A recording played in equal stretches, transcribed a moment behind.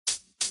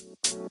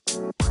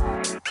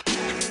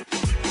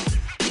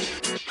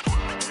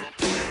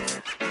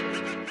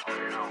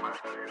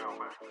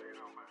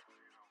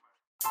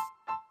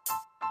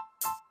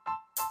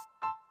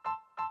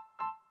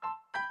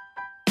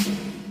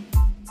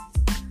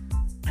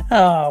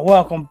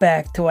Welcome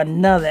back to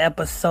another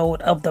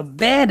episode of the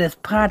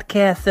baddest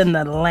podcast in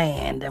the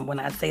land. And when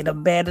I say the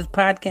baddest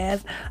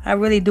podcast, I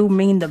really do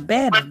mean the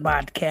baddest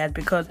podcast,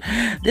 because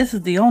this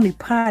is the only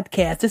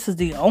podcast, this is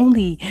the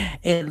only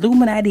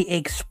Illuminati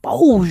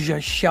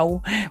exposure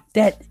show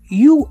that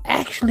you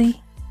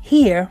actually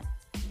hear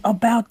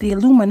about the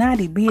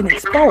Illuminati being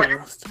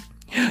exposed.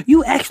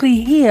 You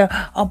actually hear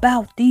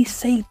about these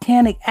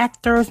satanic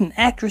actors and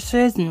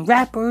actresses and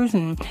rappers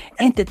and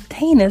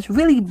entertainers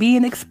really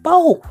being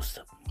exposed.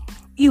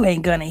 You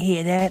ain't gonna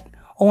hear that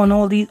on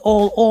all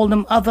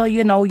them other,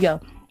 your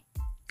Mark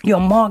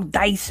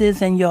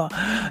Dices and your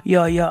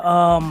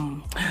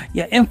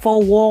info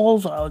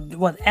walls, or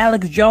what,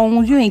 Alex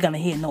Jones. You ain't gonna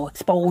hear no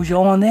exposure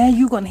on there.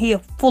 You gonna hear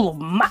full of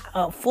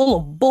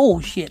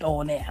bullshit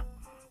on there.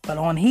 But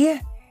on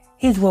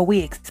here's where we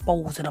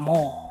expose them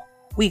all.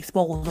 We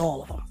expose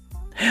all of them.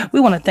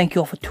 We want to thank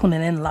you all for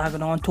tuning in,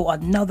 logging on to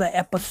another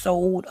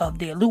episode of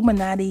the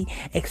Illuminati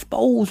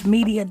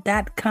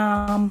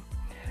ExposedMedia.com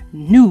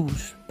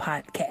news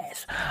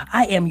podcast.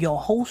 I am your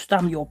host.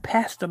 I'm your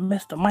pastor,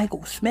 Mr.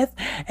 Michael Smith,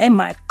 and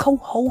my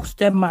co-host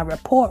and my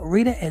report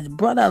reader is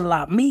Brother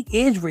Lamik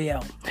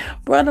Israel.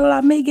 Brother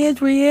Lamik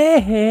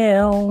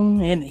Israel,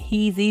 and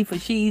heezy for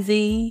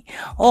sheezy.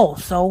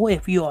 Also,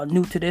 if you are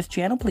new to this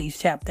channel, please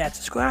tap that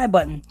subscribe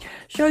button.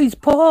 Show your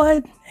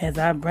support as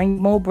I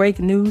bring more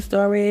breaking news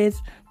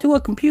stories to a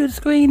computer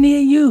screen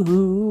near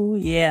you.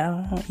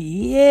 Yeah.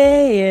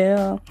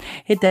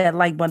 Hit that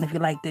like button if you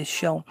like this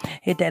show.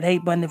 Hit that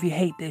hate button if you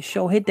hate this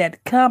show. Hit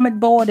that comment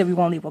board if you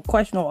want to leave a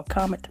question or a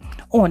comment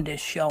on this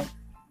show.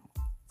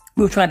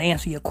 We'll try to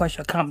answer your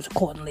question or comments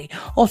accordingly.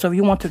 Also, if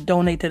you want to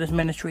donate to this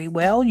ministry,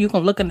 well, you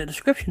can look in the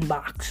description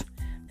box.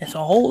 There's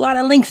a whole lot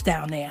of links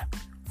down there.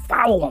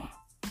 Follow them.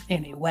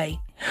 Anyway,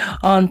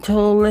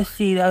 until let's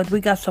see, we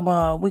got some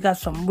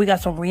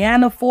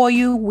Rihanna for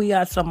you. We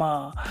got some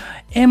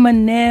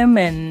Eminem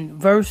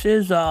and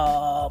versus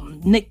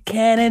Nick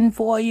Cannon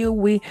for you.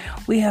 We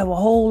have a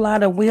whole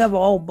lot of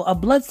a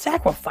blood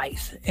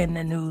sacrifice in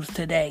the news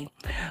today.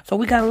 So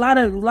we got a lot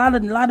of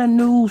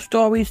news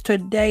stories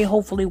today.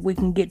 Hopefully we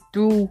can get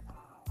through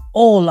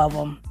all of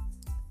them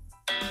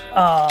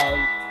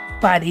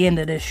by the end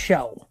of this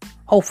show.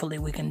 Hopefully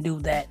we can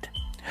do that.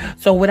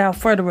 So without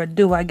further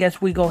ado, I guess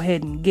we go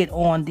ahead and get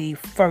on the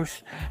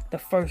first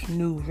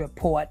news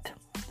report,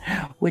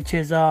 which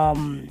is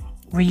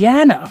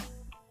Rihanna.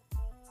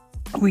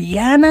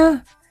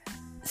 Rihanna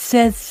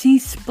says she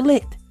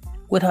split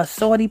with her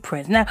Saudi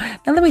prince. Now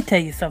let me tell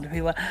you something,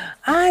 people.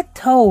 I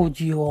told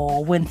you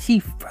all when she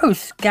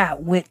first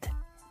got with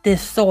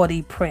this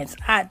Saudi prince.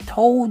 I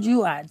told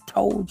you. You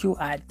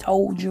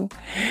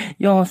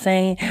know what I'm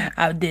saying?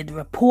 I did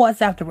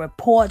reports after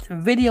reports,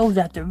 videos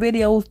after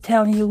videos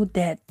telling you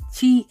that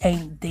she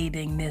ain't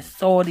dating this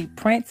Saudi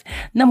prince.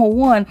 Number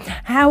one,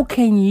 how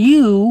can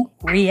you,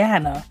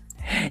 Rihanna,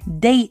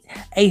 date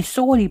a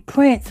Saudi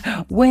prince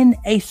when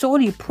a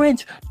Saudi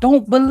prince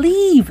don't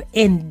believe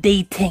in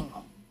dating?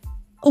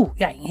 Oh,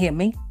 y'all didn't hear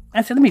me.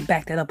 I said, let me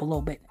back that up a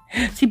little bit.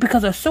 See,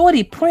 because a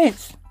Saudi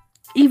prince,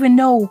 even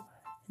though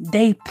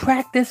they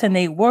practice and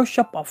they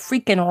worship a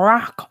freaking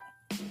rock,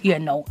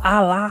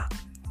 Allah.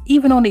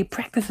 Even though they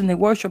practice and they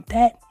worship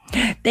that,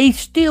 they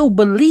still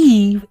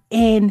believe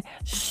in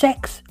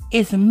sex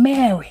is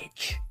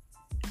marriage.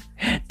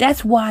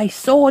 That's why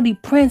Saudi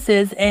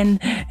princes and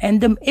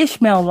them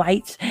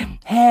Ishmaelites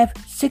have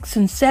 6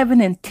 and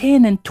 7 and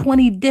 10 and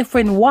 20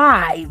 different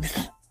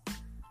wives.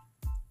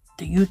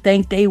 Do you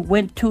think they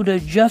went to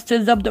the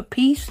justice of the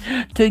peace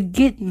to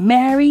get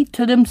married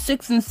to them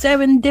 6 and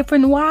 7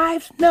 different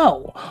wives?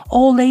 No.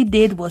 All they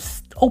did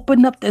was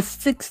open up the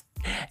 6,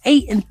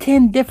 8, and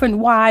 10 different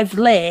wives'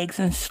 legs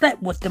and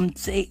slept with them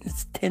 8 and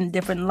 10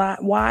 different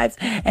wives,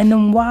 and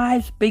them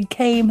wives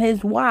became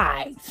his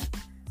wives.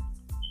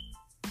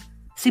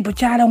 See,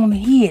 but y'all don't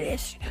hear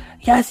this.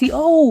 Y'all see,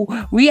 oh,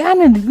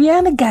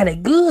 Rihanna got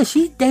it good.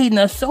 She's dating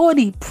a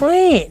Saudi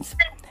prince.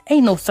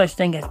 Ain't no such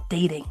thing as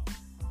dating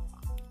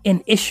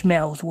in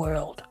Ishmael's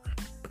world,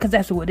 because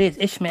that's who it is,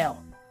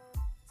 Ishmael.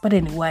 But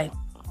anyway,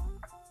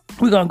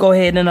 we're gonna go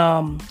ahead and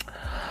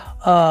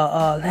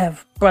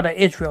have Brother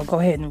Israel go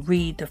ahead and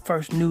read the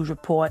first news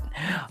report.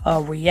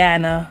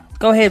 Rihanna,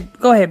 go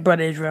ahead,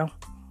 Brother Israel.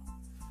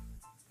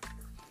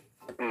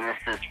 This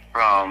is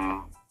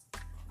from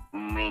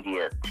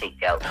Media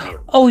Takeout News.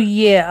 Oh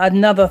yeah,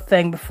 another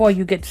thing before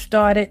you get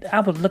started, I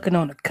was looking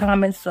on the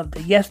comments of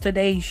the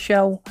yesterday's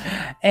show,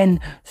 and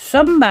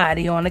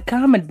somebody on the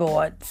comment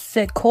board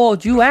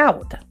called you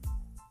out.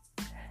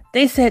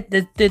 They said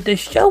that the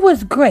show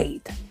was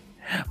great,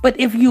 but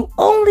if you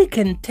only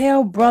can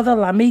tell Brother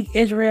Lamik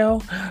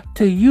Israel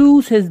to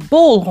use his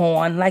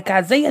bullhorn like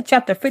Isaiah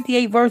chapter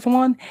 58 verse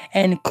 1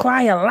 and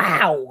cry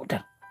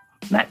aloud,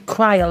 not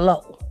cry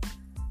low.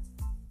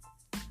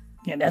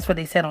 Yeah, that's what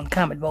they said on the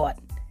comment board.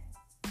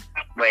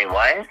 Wait,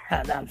 what?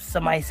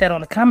 Somebody said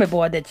on the comment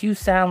board that you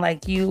sound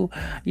like you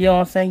know what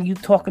I'm saying, you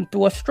talking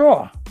through a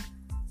straw.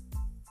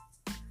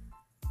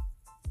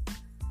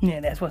 Yeah,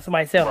 that's what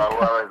somebody said. Well,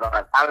 whoever's on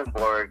the comment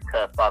board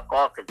could fuck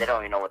off because they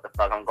don't even know what the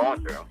fuck I'm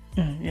going through.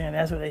 Yeah,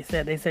 that's what they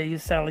said. They said you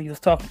sound like you was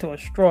talking to a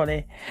straw.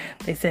 They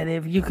said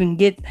if you can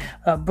get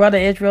Brother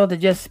Israel to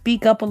just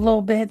speak up a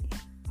little bit,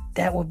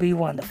 that would be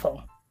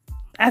wonderful.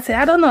 I said,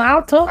 I don't know.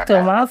 I'll talk to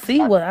him. I'll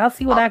see what I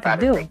can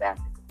do. Take that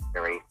into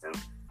consideration.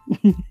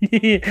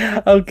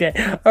 Okay.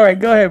 All right.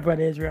 Go ahead,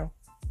 Brother Israel.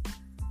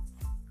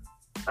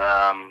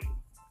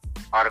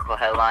 Article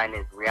headline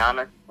is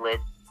Rihanna split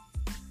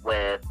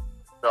with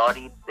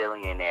Saudi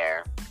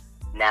billionaire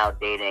now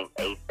dating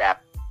ASAP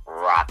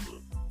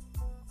Rocky.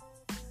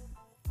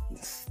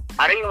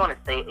 I don't even want to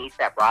say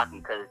ASAP Rocky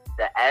because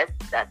the S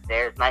that's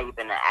there is not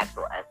even an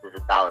actual S, it's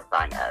a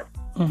 $sign S.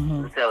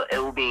 Mm-hmm. So it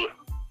will be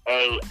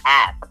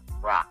A-app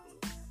Rocky.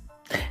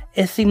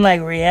 It seemed like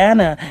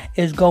Rihanna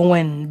is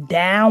going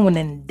down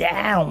and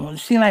down. It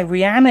seemed like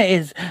Rihanna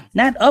is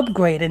not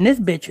upgrading. This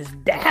bitch is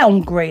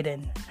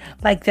downgrading.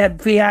 Like that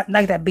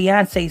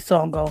Beyonce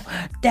song go,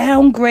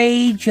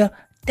 downgrade ya.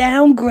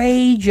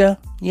 Downgrade ya.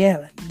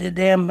 Yeah, the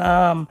damn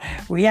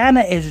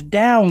Rihanna is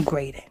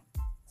downgrading.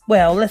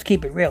 Well, let's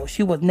keep it real.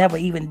 She was never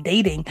even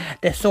dating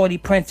the Saudi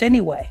prince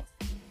anyway.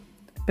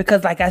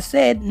 Because like I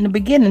said in the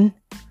beginning,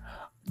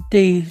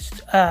 these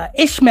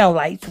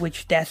Ishmaelites,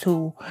 which that's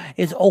who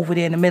is over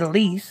there in the Middle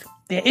East,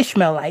 they're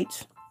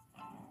Ishmaelites.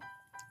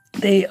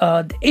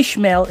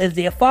 Ishmael is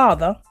their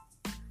father.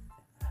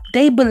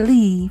 They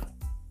believe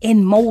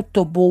in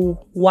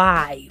multiple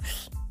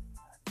wives.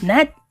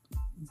 Not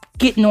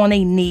getting on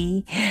a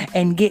knee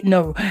and getting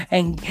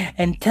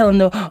and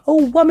telling her,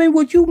 oh woman,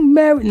 would you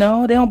marry?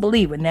 No, they don't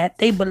believe in that.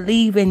 They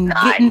believe in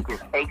getting.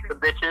 Just take the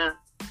bitches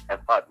and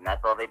fuck them.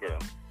 That's all they do.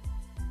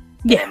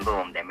 Yeah. And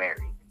boom, they're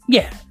married.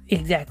 Yeah,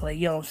 exactly.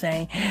 You know what I'm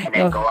saying? And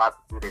then go out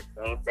and do the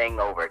same thing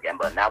over again,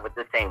 but not with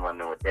the same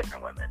women, with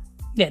different women.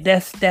 Yeah,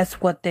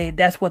 that's what they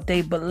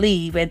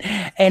believe,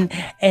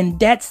 and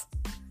that's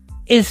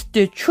is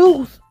the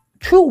true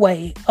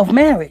way of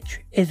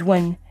marriage is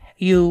when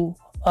you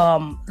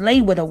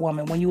lay with a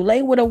woman. When you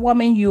lay with a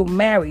woman, you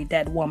marry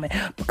that woman.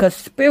 Because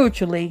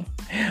spiritually,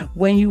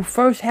 when you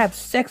first have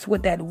sex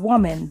with that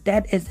woman,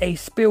 that is a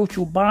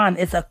spiritual bond.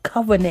 It's a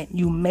covenant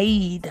you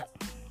made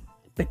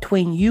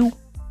between you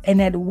and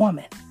that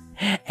woman.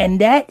 And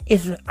that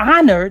is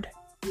honored,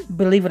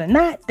 believe it or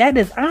not, that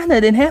is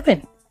honored in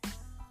heaven.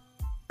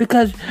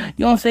 Because,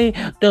 you know what I'm saying,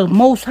 the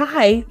Most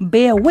High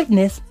bear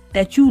witness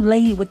that you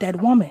laid with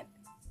that woman.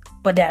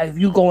 But that if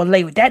you go and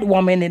lay with that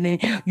woman and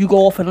then you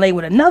go off and lay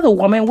with another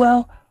woman,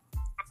 well,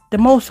 the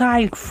Most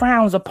High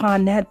frowns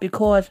upon that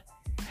because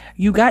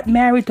you got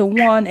married to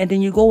one and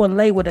then you go and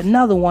lay with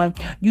another one.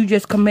 You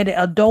just committed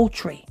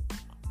adultery.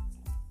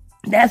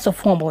 That's a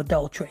form of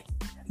adultery.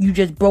 You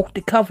just broke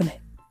the covenant.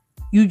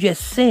 You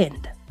just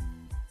sinned.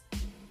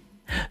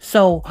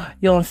 So,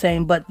 you know what I'm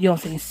saying? But, you know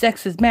what I'm saying?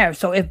 Sex is marriage.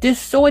 So if this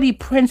Saudi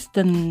prince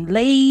done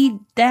laid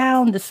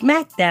down the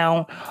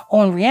smackdown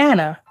on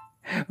Rihanna,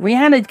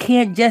 Rihanna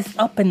can't just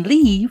up and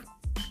leave.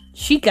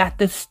 She got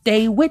to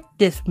stay with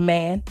this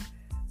man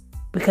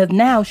because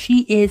now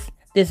she is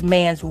this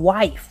man's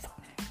wife.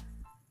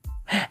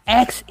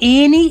 Ask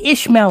any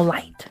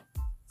Ishmaelite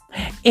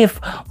if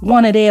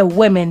one of their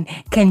women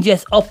can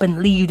just up and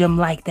leave them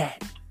like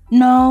that.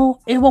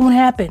 No, it won't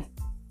happen.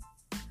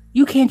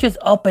 You can't just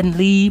up and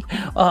leave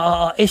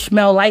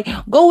Ishmaelite.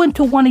 Go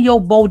into one of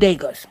your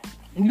bodegas.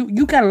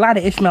 You got a lot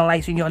of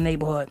Ishmaelites in your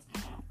neighborhood.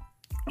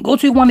 Go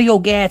to one of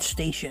your gas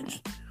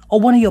stations or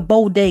one of your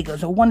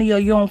bodegas or one of your,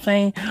 you know what I'm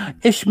saying,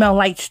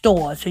 Ishmaelite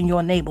stores in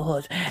your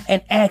neighborhoods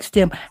and ask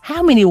them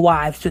how many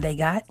wives do they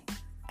got.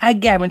 I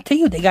guarantee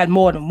you they got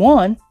more than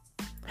one.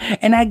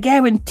 And I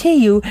guarantee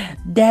you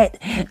that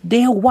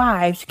their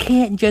wives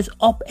can't just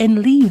up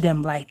and leave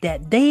them like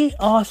that. They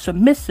are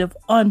submissive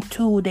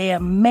unto their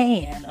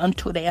man,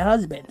 unto their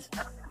husbands.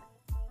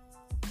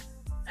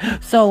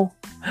 So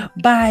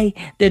by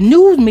the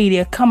news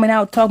media coming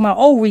out talking about,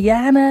 oh,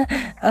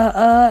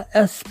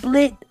 Rihanna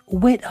split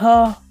with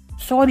her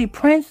Saudi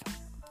prince,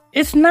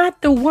 it's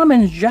not the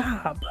woman's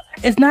job.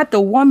 It's not the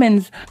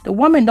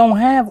woman don't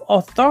have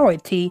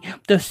authority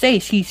to say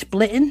she's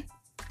splitting.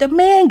 The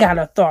man got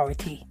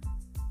authority.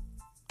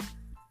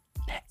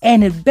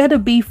 And it better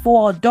be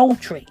for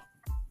adultery.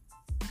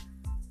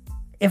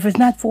 If it's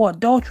not for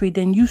adultery,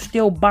 then you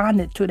still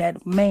bonded to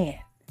that man.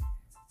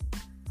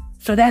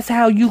 So that's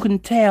how you can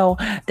tell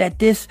that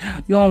this,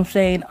 you know what I'm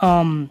saying,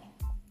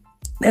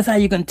 that's how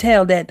you can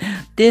tell that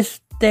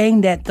this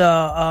thing that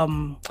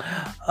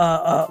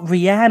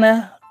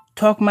Rihanna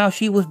talking about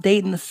she was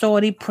dating the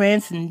Saudi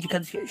prince, and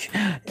because it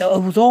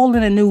was all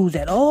in the news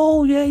that,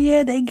 oh,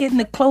 yeah, they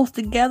getting close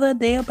together.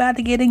 They about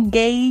to get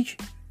engaged.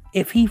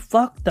 If he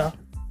fucked her,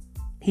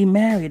 he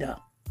married her.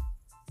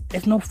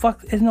 There's no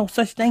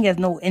such thing as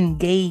no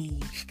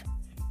engaged.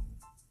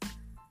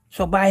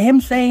 So by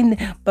her saying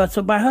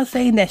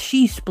that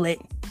she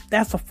split,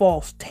 that's a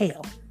false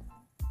tale.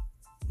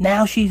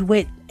 Now she's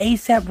with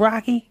ASAP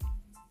Rocky,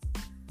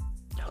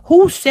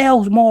 Who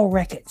sells more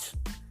records?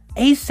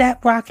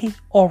 A$AP Rocky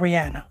or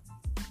Rihanna?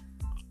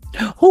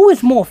 Who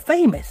is more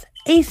famous?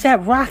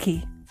 A$AP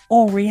Rocky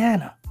or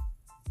Rihanna?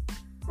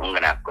 I'm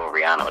gonna have to go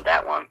Rihanna with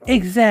that one.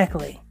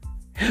 Exactly.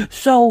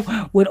 So,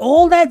 with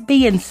all that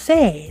being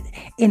said,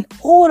 in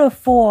order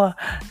for,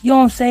 you know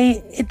what I'm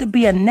saying, it to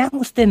be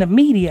announced in the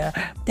media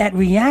that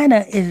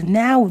Rihanna is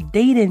now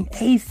dating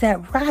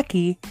A$AP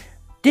Rocky,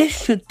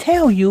 this should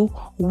tell you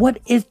what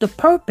is the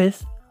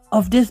purpose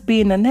of this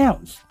being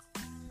announced.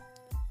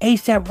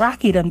 A$AP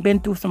Rocky done been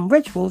through some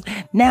rituals.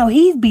 Now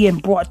he's being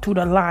brought to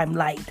the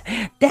limelight.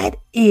 That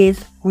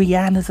is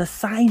Rihanna's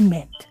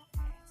assignment.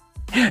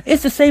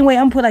 It's the same way,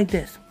 I'm put like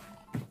this.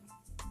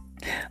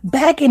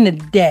 Back in the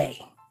day,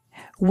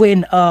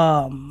 when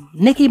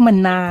Nicki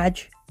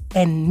Minaj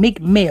and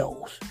Meek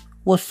Mills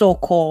was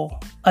so-called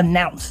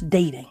announced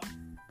dating,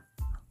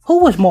 who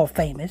was more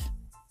famous?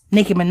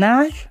 Nicki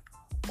Minaj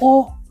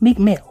or Meek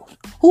Mills?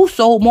 Who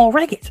sold more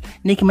records?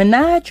 Nicki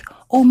Minaj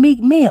or Meek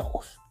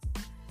Mills?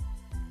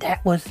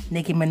 That was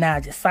Nicki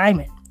Minaj's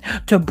assignment,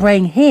 to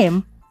bring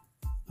him,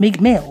 Meek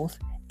Mills,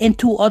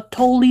 into a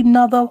totally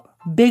another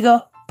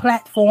bigger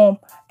platform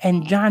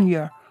and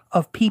genre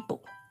of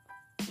people.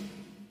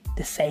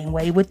 The same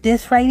way with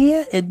this right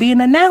here, it being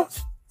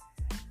announced.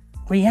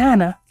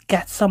 Rihanna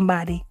got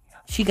somebody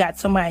she got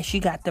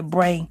to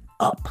bring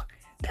up.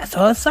 That's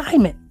her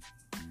assignment.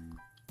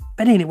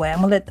 But anyway,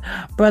 I'm going to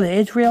let Brother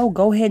Israel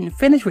go ahead and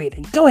finish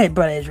reading. Go ahead,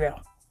 Brother Israel.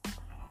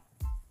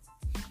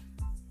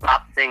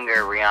 Pop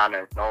singer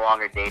Rihanna is no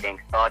longer dating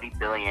Saudi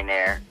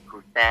billionaire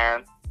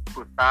Hassan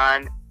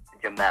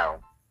Jamel.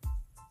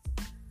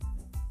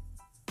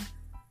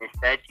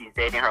 Instead, she's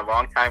dating her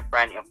longtime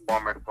friend and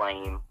former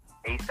flame,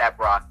 A$AP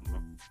Rocky.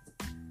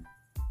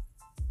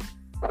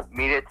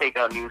 Media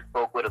Takeout News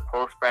spoke with a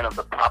close friend of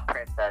the pop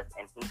princess,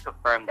 and he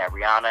confirmed that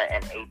Rihanna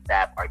and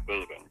A$AP are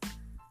dating.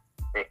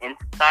 The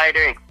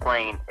insider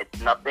explained it's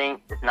not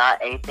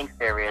anything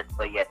serious,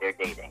 but yet they're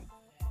dating.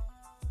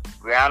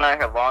 Rihanna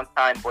and her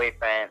longtime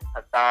boyfriend,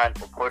 Hassan,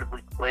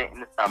 reportedly split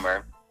in the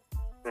summer.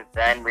 Since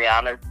then,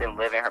 Rihanna's been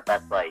living her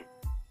best life.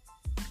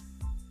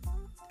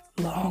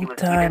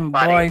 Longtime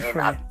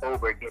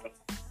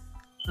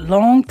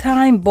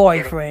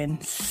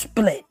boyfriend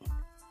split.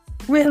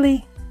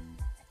 Really?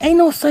 Ain't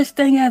no such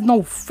thing as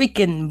no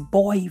freaking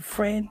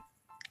boyfriend.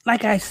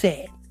 Like I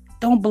said,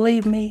 don't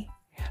believe me?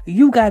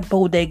 You got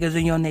bodegas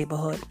in your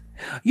neighborhood.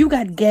 You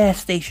got gas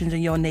stations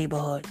in your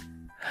neighborhood.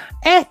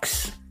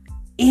 Ask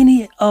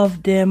any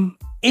of them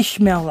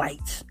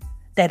Ishmaelites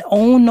that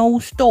own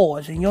those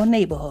stores in your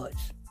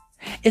neighborhoods.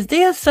 Is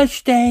there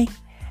such thing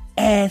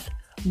as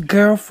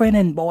girlfriend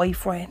and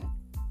boyfriend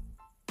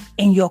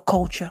in your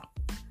culture?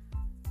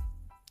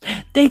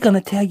 They're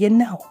gonna tell you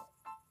no.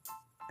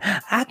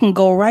 I can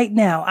go right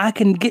now. I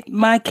can get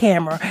my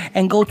camera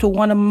and go to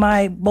one of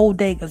my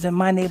bodegas in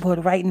my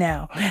neighborhood right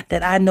now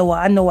that I know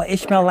an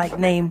Ishmaelite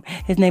name.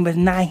 His name is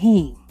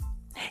Naheem.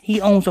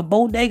 He owns a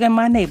bodega in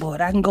my neighborhood.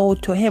 I can go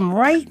to him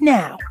right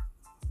now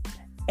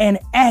and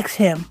ask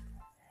him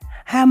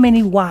how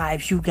many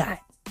wives you got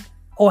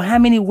or how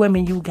many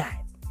women you got.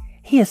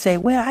 He'll say,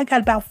 well, I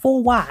got about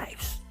 4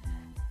 wives.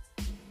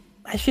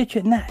 I shit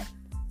you not.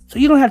 So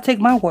you don't have to take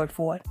my word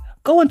for it.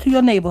 Go into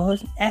your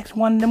neighborhoods and ask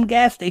one of them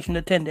gas station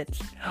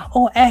attendants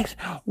or ask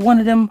one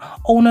of them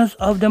owners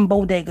of them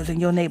bodegas in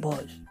your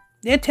neighborhoods.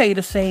 They'll tell you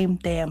the same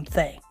damn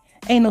thing.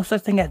 Ain't no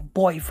such thing as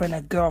boyfriend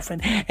or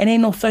girlfriend, and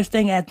ain't no such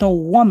thing as no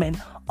woman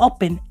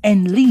upping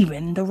and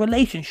leaving the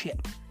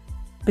relationship.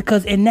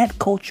 Because in that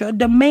culture,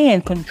 the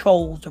man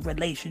controls the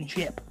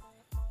relationship.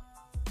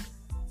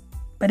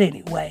 But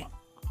anyway,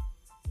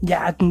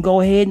 yeah, I can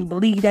go ahead and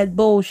believe that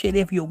bullshit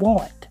if you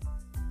want.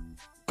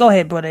 Go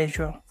ahead, Brother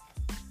Israel.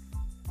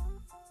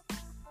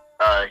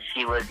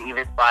 She was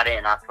even spotted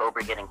in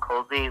October getting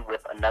cozy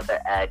with another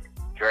ex,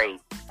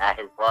 Drake, at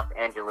his Los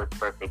Angeles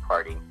birthday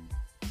party.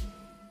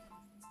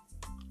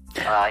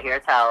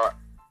 Here's how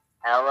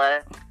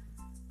Elle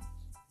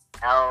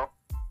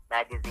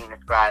magazine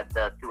described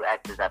the two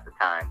exes at the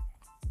time.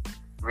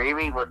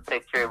 Riri was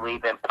pictured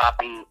leaving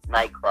Poppy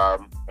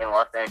nightclub in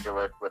Los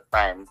Angeles with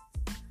friends,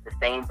 the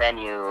same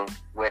venue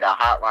where the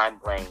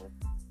Hotline Bling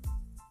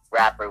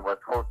rapper was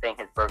hosting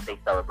his birthday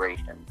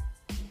celebration.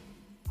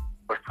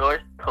 A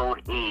source told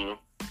E!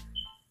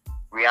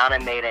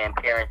 Rihanna made an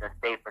appearance and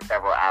stayed for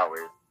several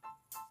hours.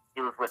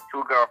 She was with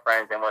 2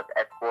 girlfriends and was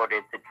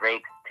escorted to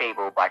Drake's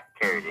table by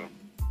security.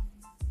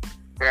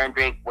 Her and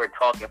Drake were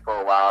talking for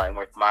a while and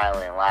were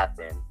smiling and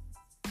laughing.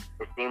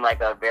 It seemed like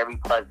a very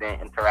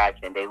pleasant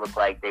interaction. They looked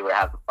like they were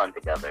having fun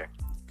together.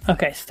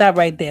 Okay, stop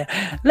right there.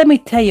 Let me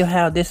tell you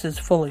how this is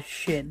full of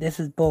shit. This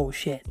is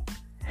bullshit.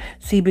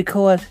 See,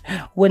 because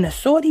when the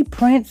Saudi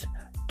prince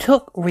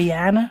took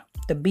Rihanna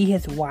to be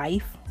his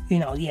wife,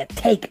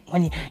 take,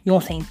 when you know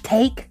what I'm saying,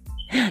 take,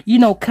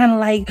 kind of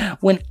like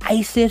when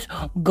ISIS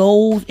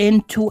goes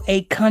into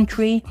a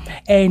country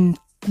and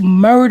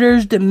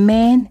murders the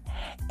men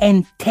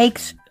and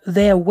takes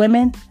their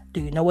women.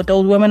 Do you know what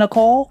those women are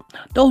called?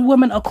 Those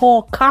women are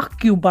called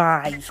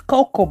concubines.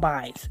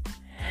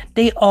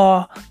 They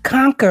are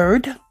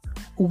conquered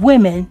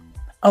women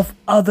of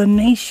other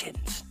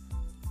nations.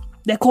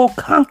 They're called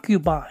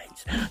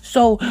concubines.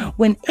 So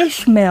when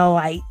Ishmael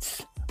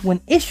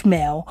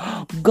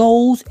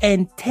goes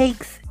and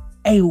takes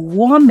a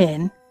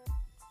woman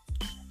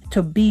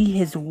to be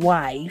his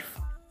wife,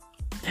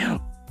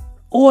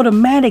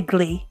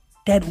 automatically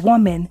that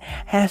woman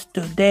has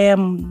to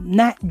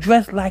not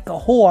dress like a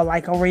whore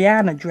like a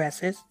Rihanna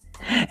dresses.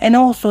 And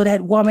also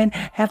that woman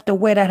have to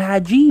wear that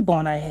hijab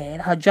on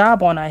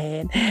her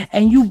head.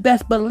 And you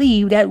best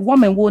believe that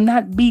woman will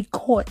not be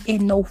caught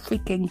in no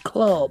freaking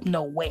club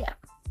nowhere.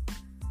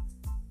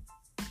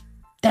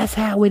 That's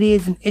how it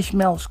is in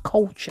Ishmael's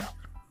culture.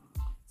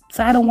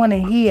 So I don't want to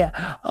hear,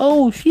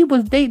 oh, she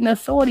was dating a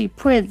Saudi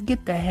prince.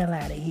 Get the hell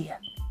out of here.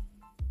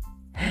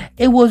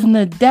 It was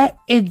that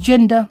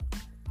agenda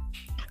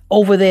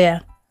over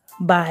there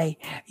by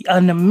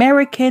an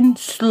American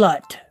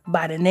slut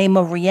by the name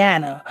of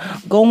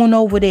Rihanna going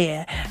over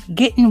there,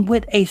 getting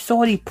with a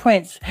Saudi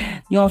prince.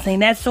 You know what I'm saying?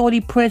 That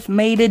Saudi prince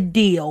made a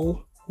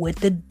deal with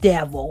the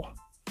devil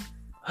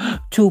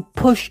to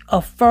push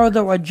a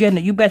further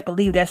agenda. You best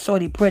believe that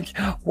Saudi prince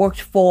works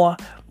for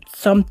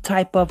some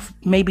type of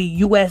maybe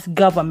U.S.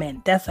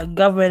 government. That's a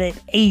government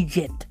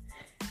agent.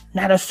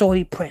 Not a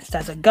Saudi prince.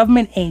 That's a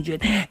government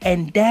agent.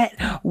 And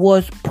that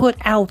was put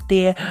out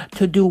there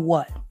to do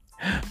what?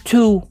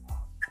 To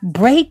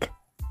break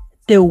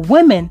the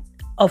women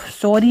of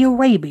Saudi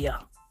Arabia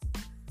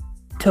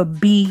to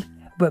be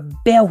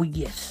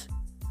rebellious.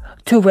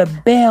 To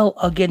rebel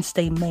against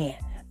a man.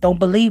 Don't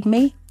believe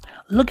me?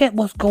 Look at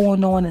what's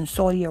going on in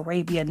Saudi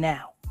Arabia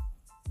now.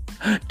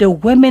 The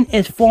women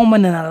is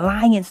forming an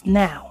alliance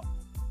now.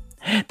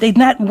 They're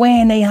not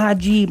wearing their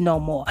hijab no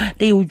more.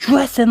 They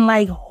dressing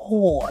like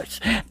whores.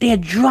 They're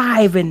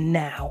driving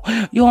now.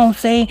 You know what I'm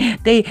saying?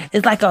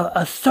 It's like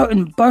a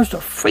certain burst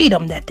of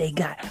freedom that they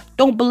got.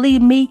 Don't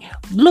believe me?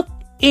 Look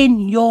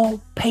in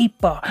your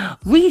paper.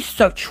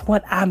 Research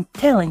what I'm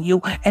telling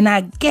you, and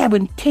I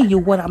guarantee you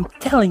what I'm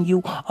telling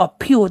you are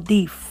pure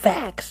D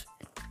facts.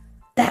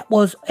 That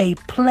was a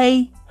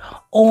play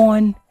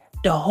on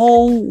the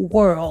whole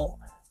world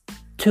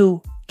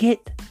to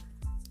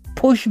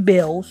push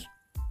bills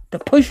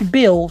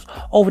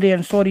over there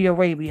in Saudi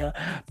Arabia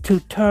to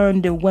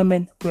turn the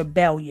women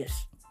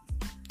rebellious.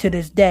 To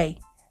this day,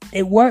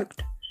 it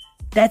worked.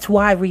 That's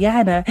why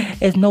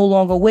Rihanna is no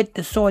longer with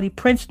the Saudi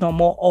prince no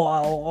more,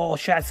 or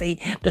should I say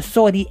the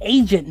Saudi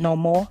agent no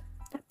more,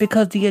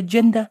 because the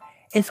agenda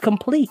is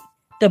complete.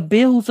 The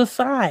bills are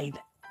signed.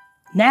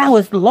 Now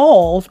it's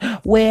laws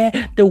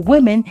where the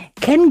women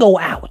can go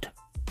out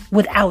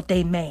without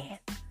their man.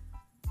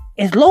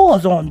 It's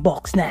laws on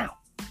books now.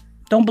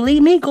 Don't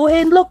believe me? Go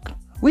ahead and look.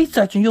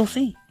 Research and you'll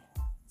see.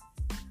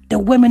 The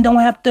women don't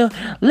have to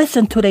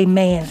listen to their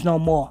mans no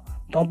more.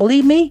 Don't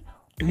believe me?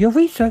 Do your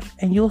research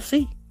and you'll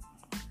see.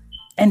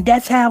 And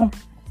that's how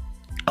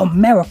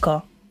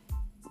America,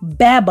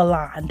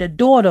 Babylon, the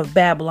daughter of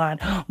Babylon,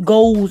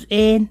 goes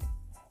in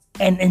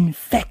and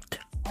infect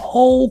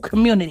whole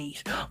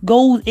communities,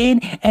 goes in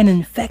and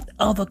infect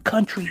other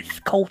countries'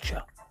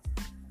 culture,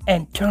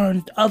 and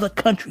turns other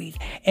countries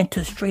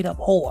into straight up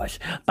whores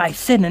by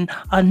sending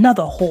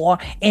another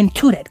whore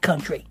into that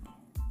country.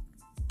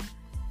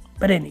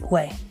 But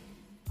anyway,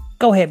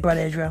 go ahead,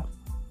 Brother Israel.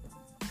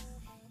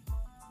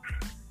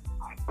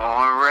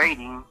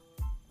 Alrighty.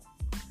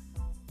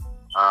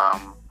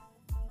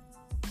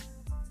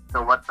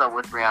 So what's up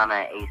with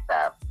Rihanna and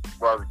ASAP?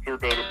 Well, the two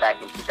dated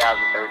back in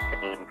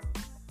 2013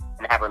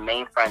 and have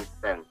remained friends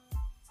since.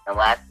 And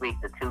last week,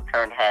 the two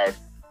turned heads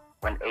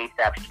when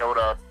ASAP showed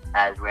up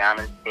as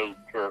Rihanna's date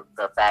to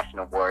the Fashion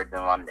Awards in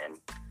London.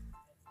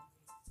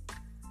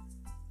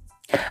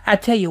 I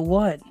tell you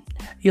what,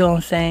 you know what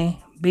I'm saying?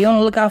 Be on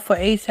the lookout for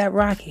ASAP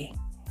Rocky.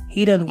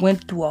 He done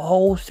went through a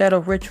whole set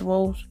of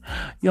rituals,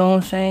 you know what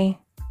I'm saying?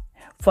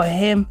 For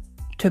him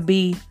to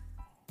be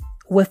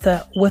with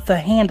a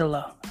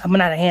handler. I mean,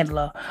 not a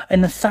handler,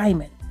 an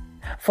assignment.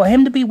 For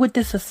him to be with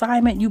this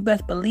assignment, you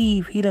best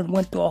believe he done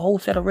went through a whole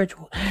set of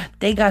rituals.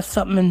 They got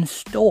something in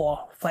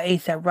store for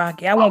ASAP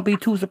Rocky. I won't be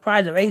too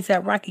surprised if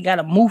ASAP Rocky got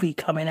a movie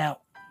coming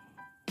out.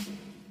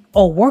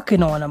 Or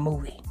working on a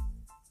movie.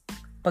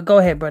 But go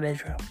ahead, Brother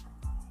Israel.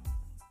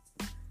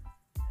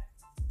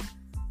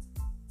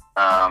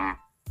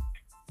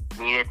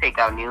 Media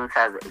Takeout News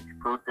has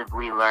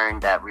exclusively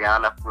learned that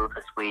Rihanna flew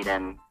to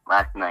Sweden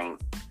last night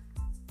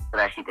so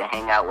that she could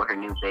hang out with her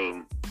new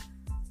babe,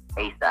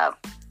 ASAP,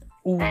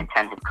 and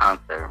attend his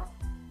concert.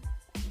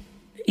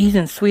 He's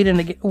in Sweden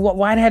again.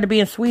 Why did it have to be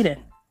in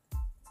Sweden?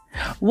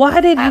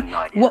 Why did I have no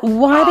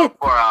idea.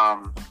 For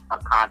a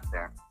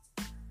concert.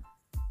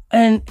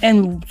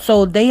 And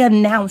so they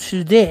announced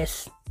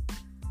this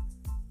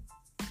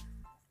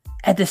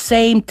at the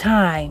same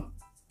time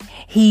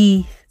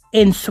he's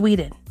in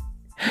Sweden,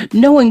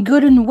 knowing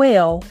good and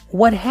well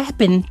what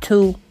happened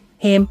to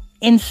him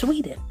in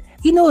Sweden.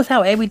 You notice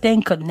how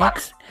everything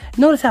connects?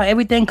 Notice how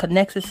everything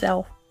connects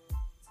itself?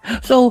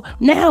 So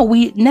now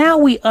we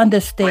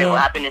understand. Wait,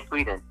 what happened in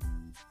Sweden?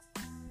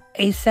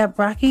 ASAP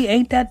Rocky?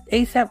 Ain't that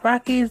ASAP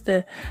Rocky is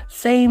the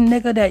same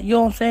nigga that, you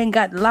know what I'm saying,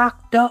 got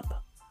locked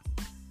up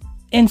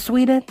in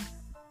Sweden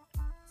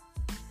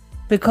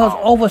because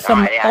over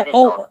some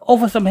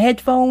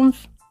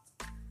headphones.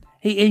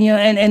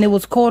 And it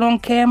was caught on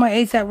camera.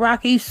 A$AP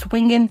Rocky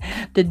swinging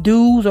the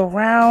dudes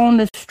around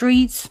the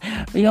streets.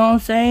 You know what I'm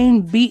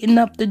saying? Beating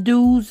up the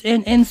dudes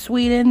in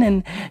Sweden.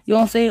 And you know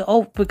what I'm saying?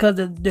 Oh, because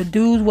the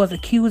dudes was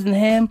accusing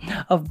him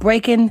of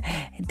breaking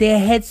their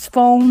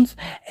headphones.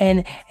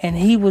 And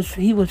he was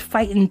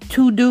fighting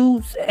two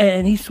dudes.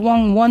 And he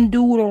swung one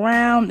dude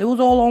around. It was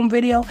all on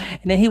video.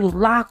 And then he was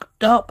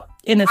locked up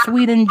in a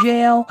Sweden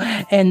jail.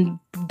 And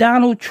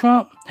Donald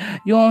Trump,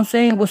 you know what I'm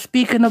saying, was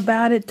speaking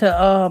about it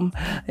to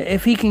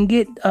if he can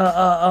get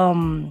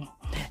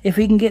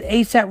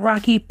A$AP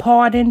Rocky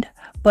pardoned,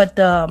 but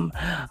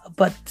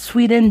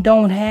Sweden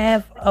don't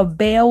have a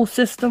bail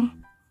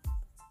system.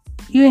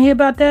 You didn't hear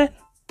about that?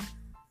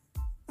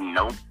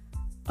 Nope.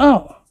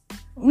 Oh,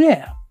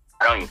 yeah.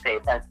 I don't even pay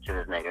attention to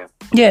this nigga.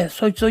 Yeah,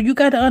 so you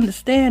got to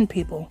understand,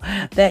 people,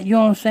 that, you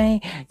know what I'm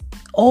saying,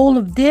 all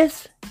of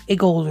this, it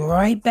goes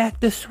right back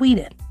to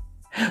Sweden.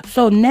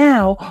 So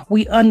now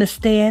we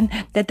understand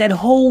that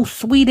whole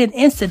Sweden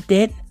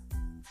incident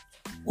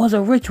was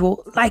a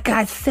ritual, like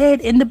I said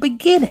in the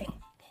beginning.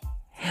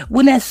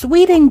 When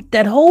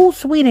that whole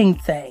Sweden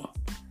thing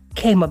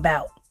came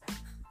about,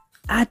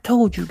 I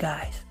told you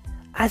guys,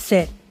 I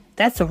said,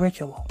 that's a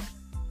ritual.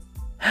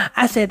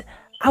 I said,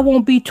 I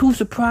won't be too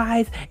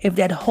surprised if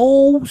that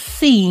whole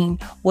scene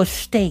was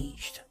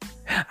staged.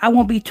 I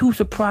won't be too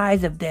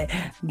surprised if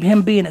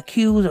him being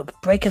accused of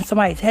breaking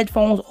somebody's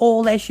headphones,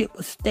 all that shit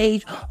was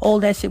staged, all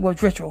that shit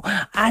was ritual.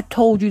 I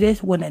told you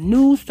this when the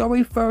news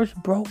story first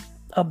broke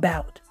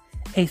about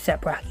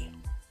A$AP Rocky.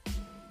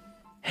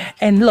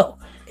 And look,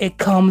 it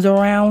comes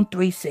around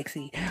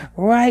 360,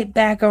 right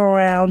back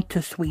around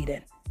to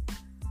Sweden.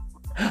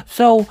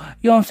 So,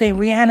 you know what I'm saying,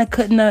 Rihanna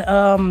couldn't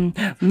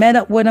have met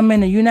up with him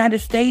in the United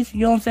States, you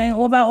know what I'm saying?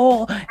 What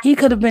about he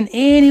could have been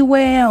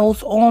anywhere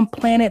else on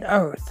planet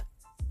Earth.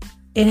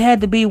 It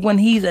had to be when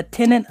he's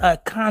attending a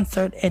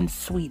concert in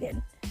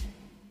Sweden.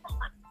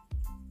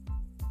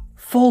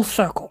 Full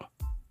circle.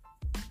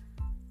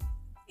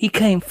 He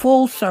came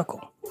full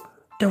circle.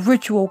 The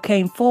ritual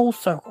came full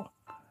circle.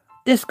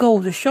 This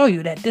goes to show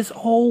you that this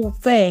whole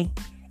thing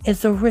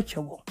is a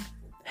ritual.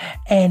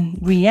 And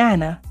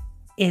Rihanna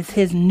is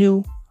his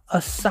new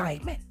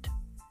assignment.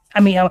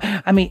 I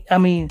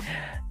mean,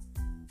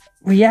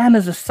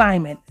 Rihanna's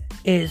assignment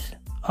is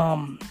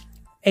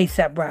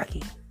A$AP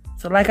Rocky.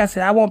 So like I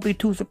said, I won't be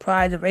too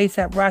surprised if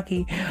A$AP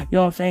Rocky, you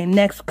know what I'm saying,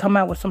 next come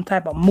out with some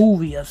type of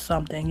movie or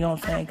something, you know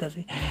what I'm saying, because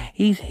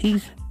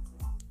he's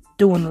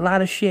doing a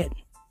lot of shit.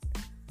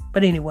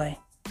 But anyway,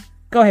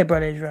 go ahead,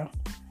 Brother Israel.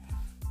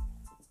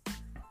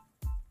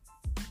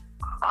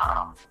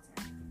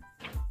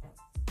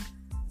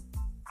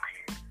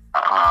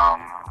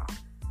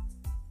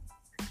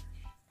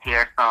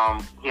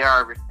 Here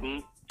are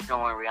receipts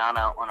showing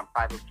Rihanna on a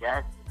private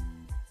jet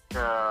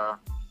to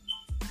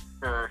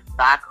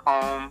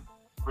Stockholm,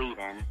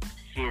 Sweden.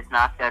 She is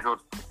not scheduled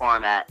to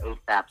perform at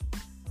A$AP's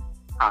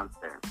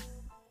concert.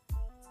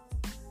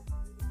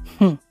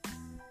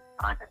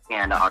 I just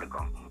scanned the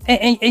article.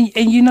 And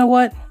you know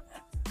what?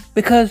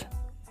 Because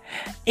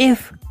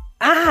if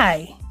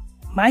I,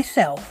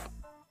 myself,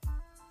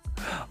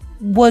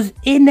 was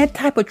in that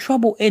type of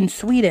trouble in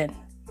Sweden,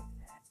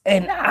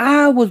 and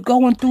I was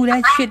going through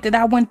that shit that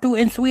I went through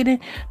in Sweden,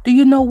 do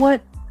you know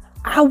what?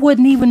 I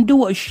wouldn't even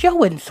do a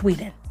show in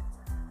Sweden.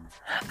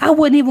 I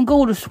wouldn't even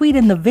go to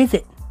Sweden to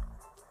visit.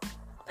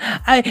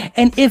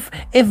 And if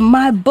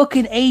my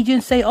booking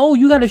agent say, oh,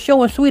 you got a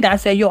show in Sweden, I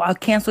say, yo, I'll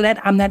cancel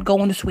that. I'm not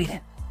going to Sweden.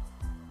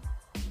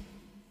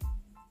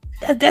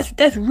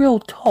 That's real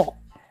talk.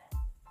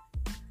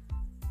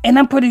 And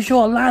I'm pretty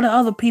sure a lot of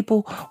other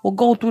people will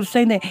go through the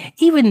same thing.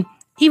 Even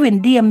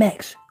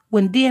DMX,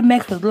 when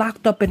DMX was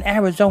locked up in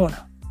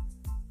Arizona,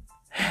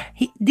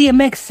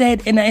 DMX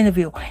said in an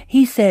interview,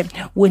 he said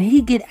when he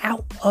get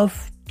out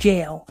of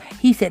jail,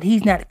 he said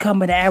he's not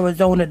coming to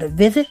Arizona to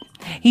visit.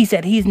 He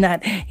said he's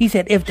not. He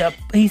said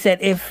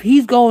if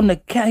he's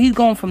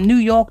going from New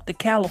York to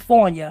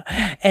California,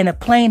 and a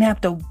plane have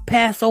to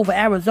pass over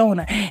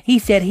Arizona, he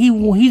said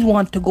he's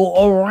want to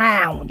go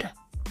around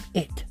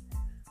it.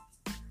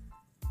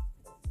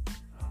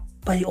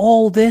 But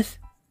all this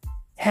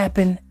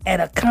happened at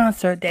a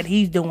concert that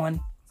he's doing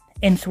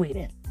in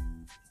Sweden.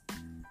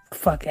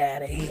 Fuck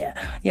out of here.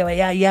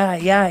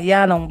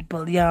 Y'all don't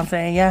believe, you know what I'm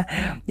saying?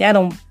 Y'all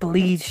don't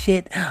believe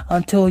shit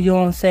until, you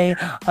know what I'm saying,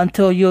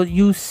 until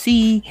you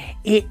see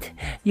it,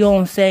 you know what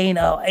I'm saying,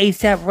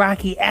 A$AP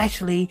Rocky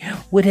actually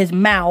with his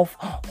mouth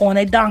on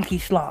a donkey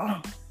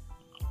slong.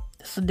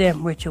 It's a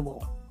damn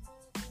ritual.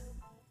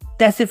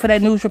 That's it for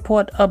that news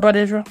report, Brother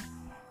Israel?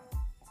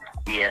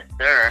 Yes,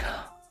 sir.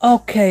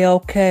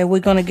 Okay, we're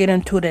gonna get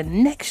into the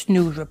next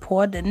news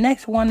report. The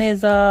next one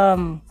is,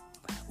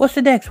 what's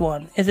the next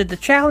one? Is it the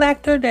child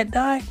actor that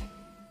died?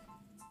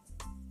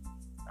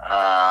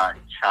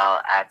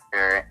 Child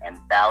actor and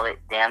ballet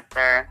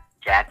dancer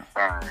Jack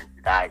Burns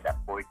dies at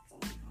 14.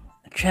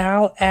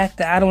 Child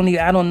actor. I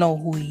don't know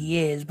who he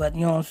is, but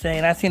you know what I'm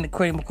saying. I seen the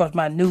cream across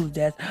my news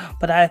desk,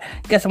 but I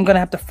guess I'm gonna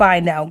have to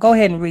find out. Go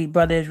ahead and read,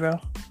 Brother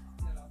Israel.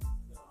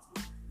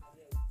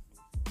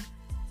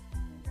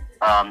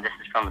 This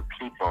is from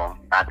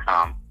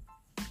people.com.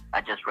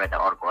 I just read the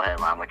article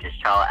headline, which is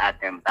child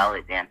actor and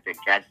ballet dancer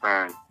Jack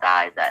Burns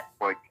dies at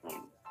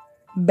 14.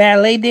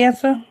 Ballet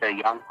dancer? The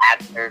young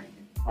actor,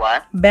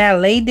 what?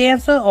 Ballet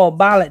dancer or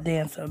ballet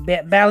dancer?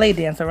 Ballet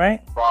dancer,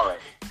 right? Ballet.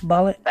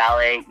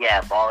 Ballet,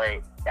 yeah,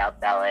 ballet.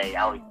 Ballet.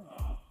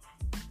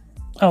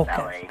 Okay.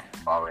 Ballet,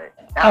 ballet.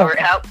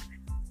 Okay.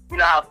 You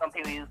know how some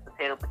people use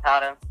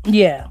potato?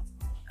 Yeah.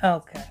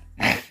 Okay.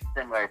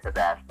 Similar to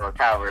that. So it's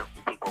however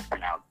people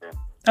pronounce it.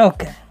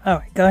 Okay. All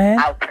right. Go ahead.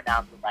 I would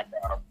pronounce it like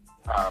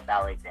a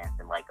ballet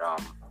dancing, like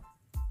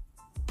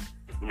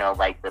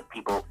like the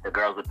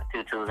girls with the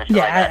tutus and shit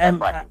like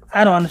that.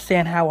 I don't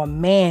understand how a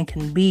man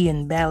can be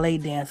in ballet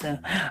dancing.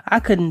 I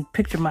couldn't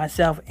picture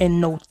myself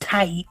in no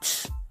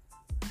tights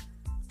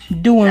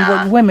doing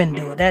what women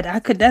do.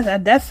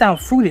 That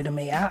sounds fruity to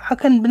me. I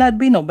couldn't not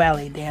be no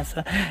ballet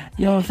dancer.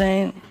 You know what I'm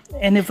saying?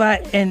 And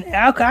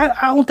I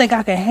don't think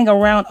I can hang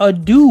around a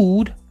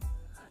dude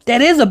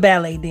that is a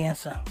ballet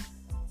dancer.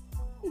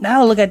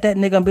 Now I'll look at that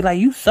nigga and be like,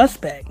 you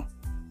suspect.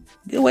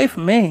 Get away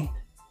from me.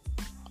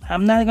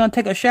 I'm not going to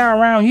take a shower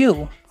around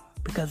you.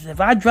 Because if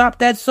I drop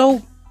that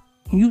soap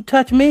and you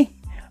touch me,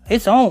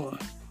 it's on.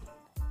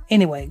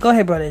 Anyway, go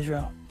ahead, Brother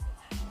Israel.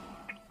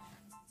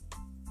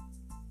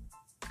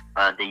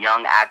 The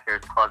young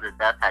actor's cause of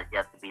death has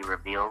yet to be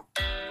revealed.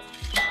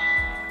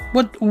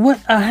 What,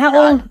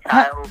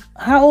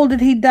 how old did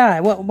he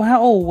die?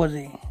 How old was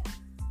he?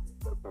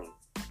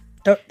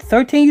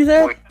 13, you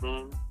said?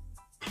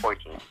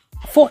 14.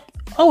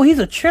 Oh, he's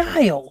a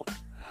child.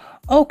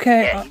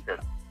 Okay. Yeah, he's a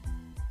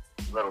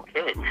little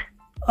kid.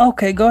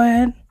 Okay, go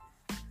ahead.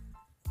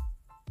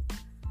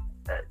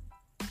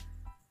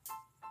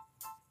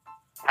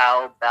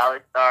 How ballet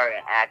star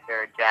and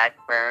actor Jack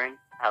Burns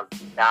has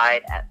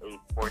died at age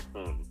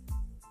 14.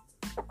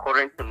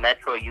 According to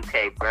Metro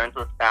UK, Burns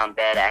was found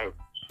dead at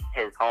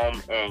his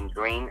home in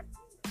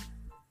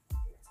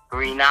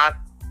Greenock,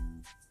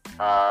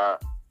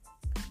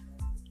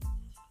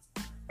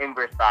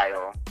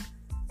 Inverstyle,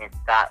 in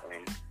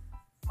Scotland,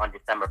 on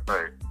December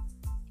 1st.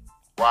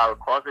 While the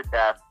cause of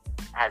death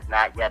has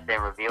not yet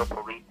been revealed,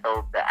 police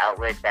told the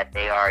outlet that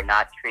they are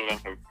not treating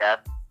his death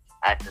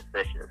as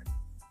suspicious.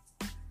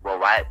 Well,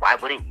 why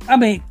wouldn't you? I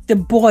mean, the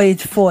boy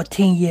is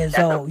 14 years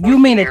old. You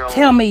mean to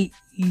tell me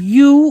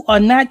you are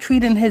not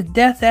treating his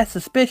death as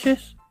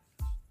suspicious?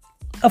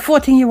 A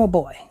 14-year-old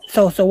boy.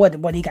 So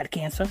what, he got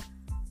cancer?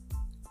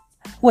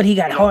 What, he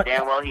got heart?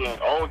 Damn well he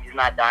ain't old. He's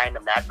not dying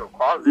of natural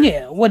causes.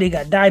 Yeah, what, he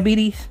got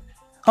diabetes?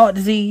 Heart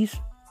disease?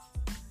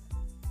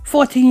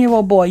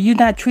 14-year-old boy, you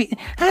not treating...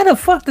 How the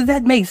fuck does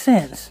that make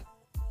sense?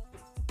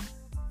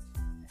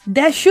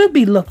 That should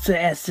be looked at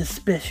as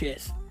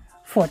suspicious.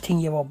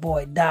 14-year-old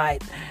boy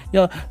died.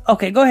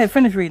 Okay, go ahead.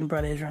 Finish reading,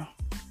 Brother Israel.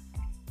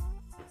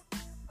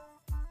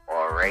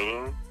 Or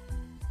rating.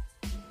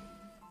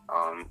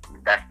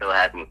 That still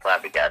has me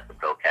flabbergasted,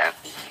 okay.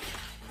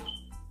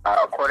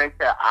 According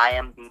to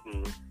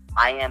IMDb,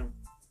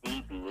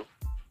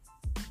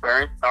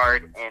 Burns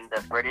starred in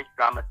the British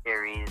drama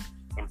series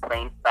In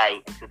Plain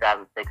Sight in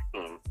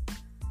 2016.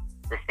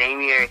 The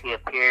same year, he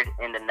appeared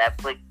in the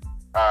Netflix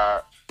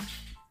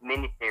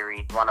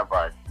miniseries One of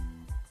Us.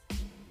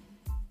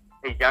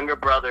 His younger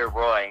brother,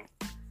 Rory,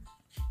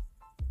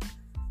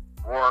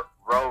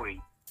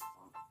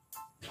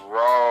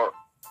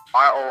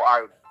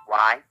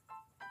 R-O-R-Y,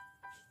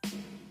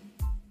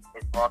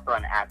 is also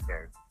an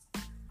actor.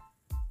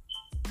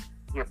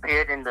 He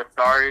appeared in the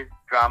Starz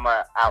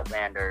drama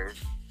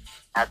Outlanders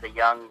as a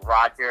young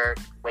Roger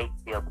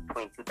Wakefield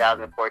between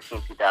 2014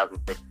 and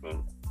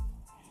 2016.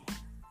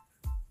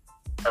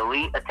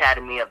 Elite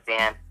Academy of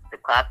Dance, the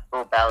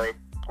classical ballet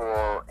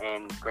school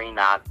in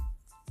Greenock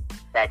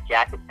that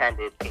Jack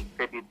attended, paid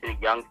tribute to the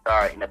young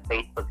star in a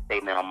Facebook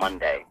statement on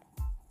Monday.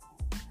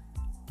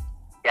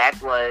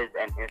 Jack was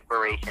an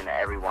inspiration to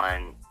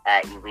everyone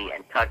at Elite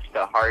and touched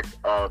the hearts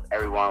of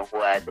everyone who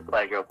had the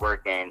pleasure of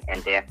working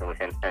and dancing with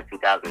him since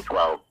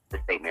 2012, the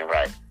statement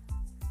read.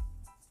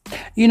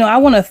 I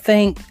want to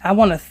think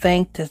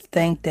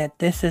that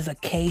this is a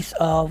case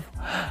of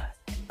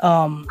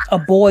a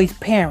boy's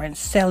parents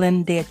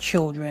selling their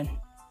children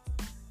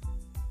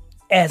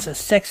as a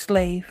sex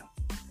slave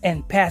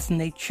and passing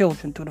their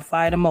children through the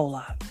fire of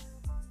Moloch.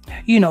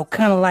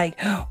 Kind of like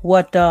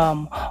what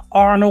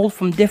Arnold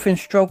from Different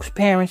Strokes'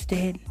 parents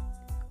did.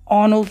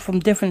 Arnold from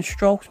Different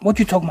Strokes. What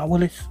you talking about,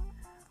 Willis?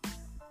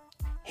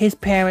 His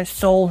parents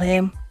sold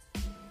him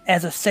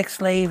as a sex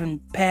slave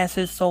and passed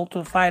his soul to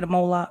the fire of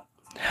Moloch.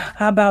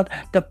 How about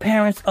the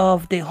parents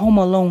of the Home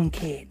Alone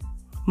kid,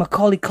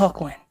 Macaulay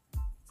Culkin?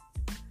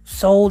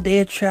 Sold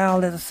their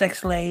child as a sex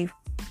slave,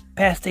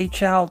 passed their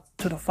child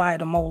to the fire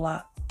of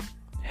Moloch.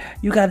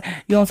 You got, you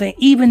know what I'm saying?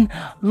 Even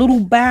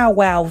Little Bow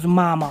Wow's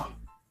mama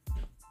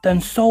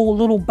done sold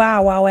Little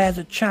Bow Wow as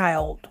a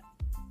child,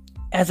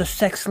 as a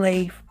sex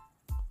slave.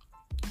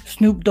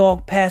 Snoop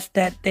Dogg passed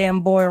that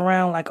damn boy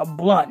around like a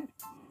blunt.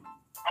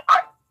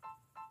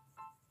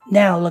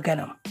 Now look at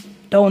him.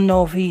 Don't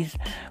know if he's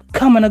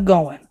coming or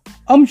going.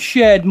 I'm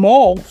Shad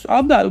Moss.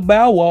 I'm not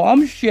Bow Wow.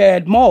 I'm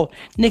Shad Moss.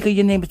 Nigga,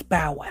 your name is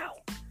Bow Wow.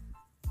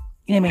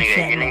 Your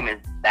name is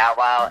Bow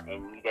Wow,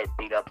 and you get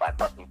beat up by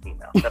fucking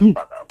females. Shut the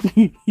fuck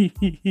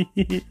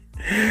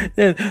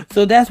up.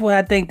 So that's why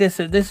I think this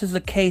is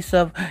a case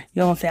of, you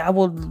know what I'm saying, I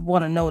would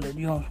want to know that,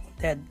 you know,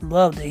 that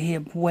love to hear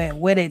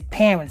where their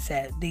parents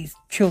at, these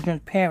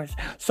children's parents.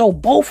 So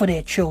both of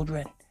their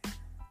children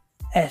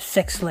as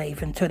sex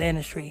slave into the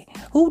industry.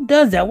 Who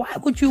does that? Why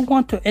would you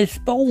want to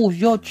expose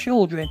your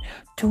children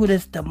to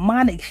this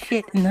demonic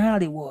shit in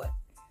Hollywood?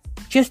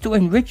 Just to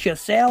enrich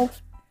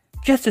yourselves?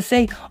 Just to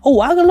say, oh,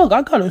 I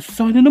got a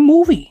son in a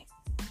movie.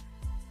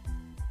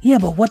 Yeah,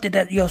 but what did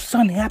your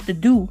son have to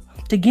do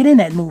to get in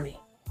that movie?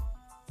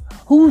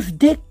 Whose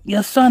dick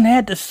your son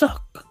had to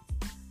suck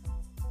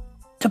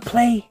to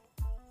play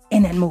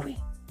in that movie?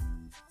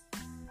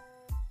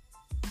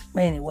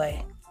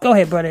 Anyway, go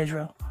ahead, Brother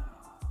Israel.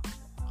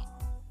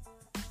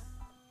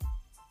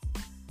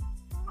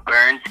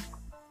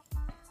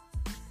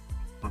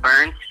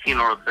 Burns'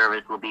 funeral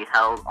service will be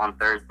held on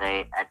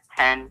Thursday at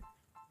 10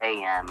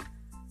 a.m.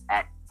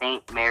 at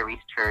St. Mary's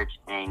Church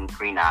in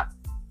Greenock.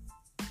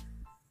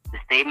 The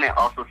statement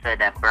also said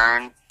that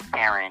Burns'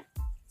 parents,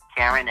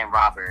 Karen and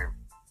Robert,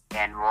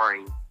 and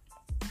Rory,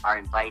 are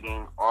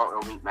inviting all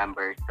elite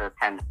members to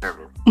attend the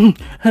service.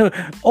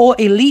 All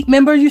elite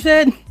members, you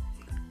said?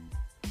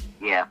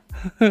 Yeah.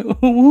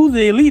 Who's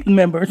the elite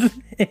members?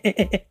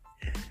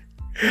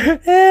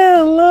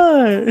 Hell,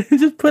 Lord.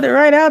 Just put it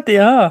right out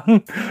there, huh?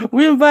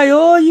 We invite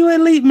all you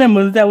elite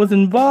members that was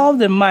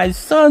involved in my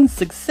son's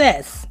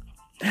success.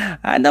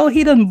 I know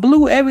he done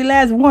blew every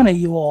last one of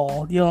you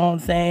all. You know what I'm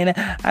saying?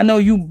 I know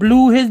you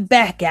blew his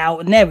back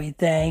out and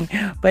everything.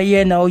 But,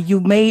 you know,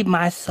 you made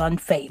my son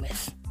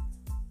famous.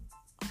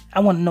 I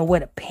want to know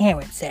where the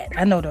parents at.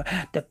 I know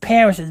the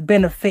parents is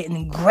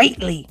benefiting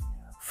greatly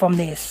from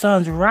their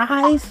son's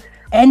rise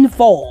and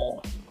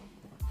fall.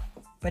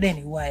 But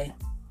anyway.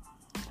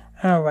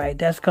 All right,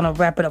 that's going to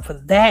wrap it up for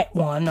that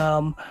one.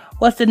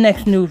 What's the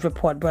next news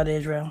report, Brother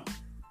Israel?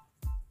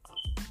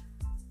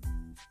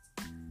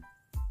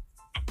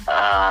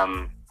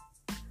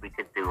 We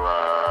could do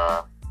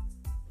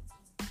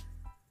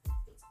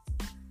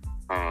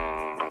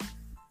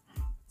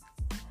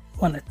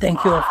want to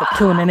thank you all for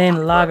tuning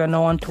in, logging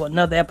on to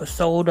another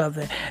episode of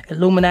the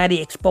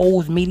Illuminati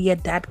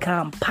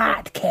ExposedMedia.com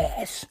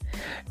podcast.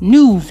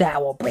 News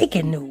Hour,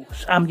 breaking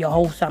news. I'm your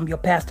host, I'm your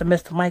pastor,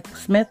 Mr. Michael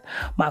Smith.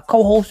 My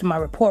co-host and my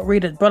report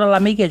reader is Brother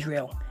Lamik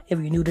Israel. If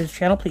you're new to this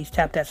channel, please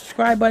tap that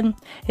subscribe button.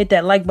 Hit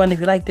that like button if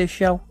you like this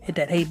show. Hit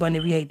that hate button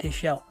if you hate this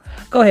show.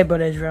 Go ahead,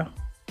 Brother Israel.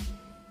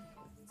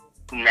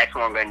 Next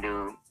one I'm going to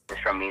do is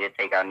from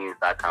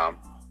MediaTakeoutNews.com.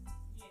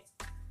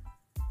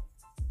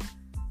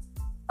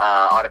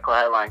 Article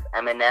headlines: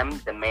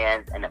 Eminem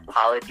demands an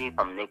apology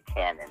from Nick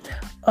Cannon.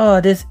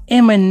 Oh, this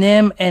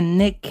Eminem and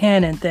Nick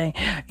Cannon thing.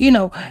 You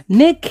know,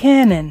 Nick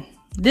Cannon.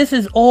 This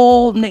is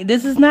all Nick.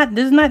 This is not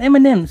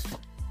Eminem's.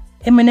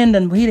 Eminem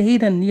done he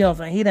done, you know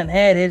what I'm saying, he done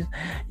had his,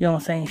 you know what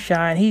I'm saying,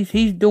 shine.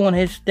 He's doing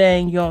his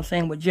thing, you know what I'm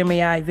saying, with Jimmy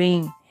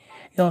Iovine.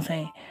 You know what I'm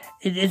saying?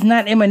 It's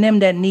not Eminem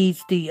that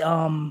needs the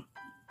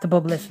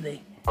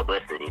publicity.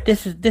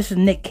 This is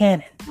Nick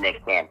Cannon.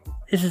 Nick Cannon.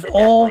 This is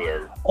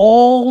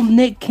all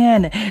Nick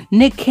Cannon.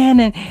 Nick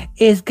Cannon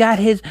is got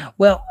his,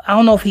 well, I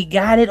don't know if he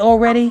got it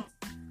already,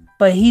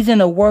 but he's in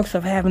the works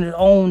of having his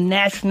own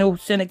national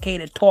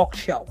syndicated talk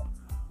show.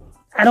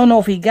 I don't know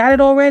if he got it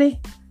already,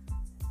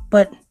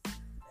 but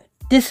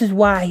this is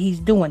why he's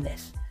doing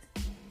this.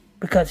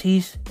 Because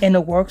he's in the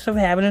works of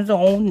having his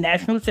own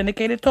national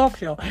syndicated talk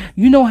show.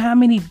 You know how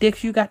many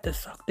dicks you got to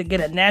suck to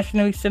get a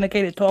nationally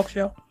syndicated talk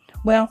show?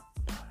 Well,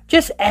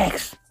 just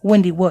ask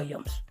Wendy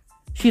Williams.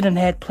 She done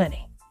had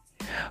plenty.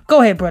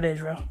 Go ahead, Brother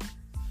Israel.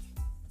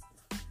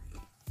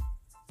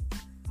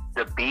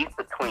 The beef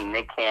between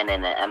Nick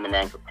Cannon and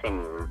Eminem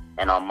continues,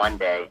 and on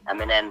Monday,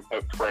 Eminem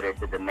hit Twitter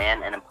to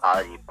demand an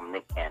apology from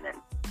Nick Cannon.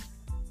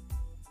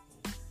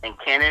 In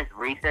Cannon's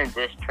recent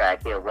diss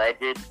track, he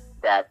alleged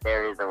that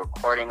there is a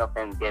recording of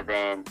him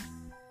giving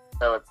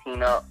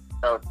Celestino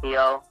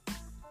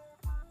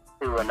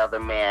to another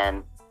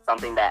man,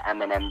 something that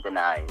Eminem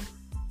denies.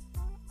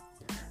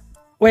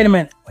 Wait a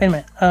minute.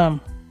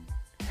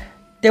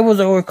 There was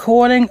a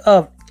recording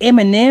of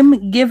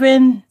Eminem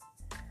giving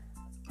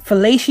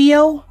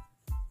fellatio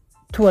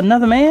to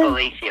another man?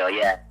 Fellatio,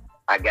 yeah.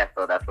 I guess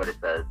so. That's what it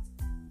says.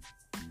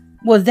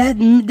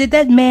 Did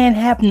that man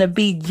happen to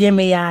be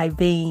Jimmy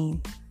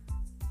Iovine?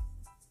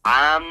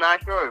 I'm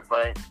not sure,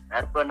 but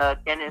that's what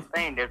Ken is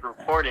saying. There's a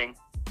recording.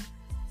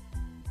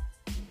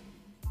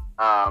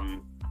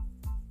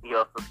 He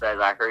also says,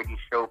 I heard your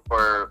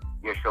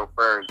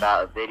chauffeur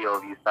got a video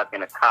of you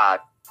sucking a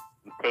cock.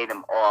 You paid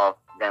him off,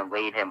 then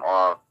laid him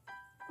off.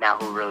 Now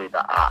who really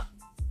the op?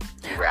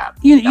 He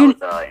rapped.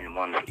 In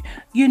one.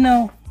 You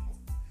know,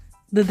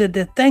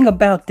 the thing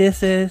about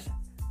this is,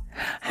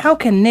 How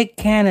can Nick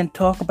Cannon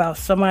talk about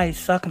somebody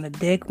sucking a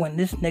dick when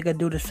this nigga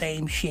do the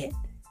same shit?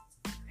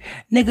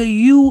 Nigga,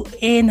 you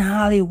in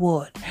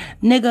Hollywood.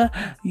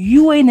 Nigga,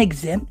 you ain't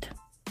exempt.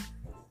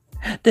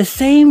 The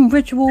same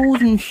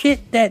rituals and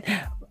shit that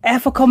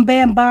African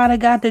Bambaataa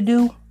got to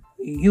do,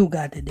 you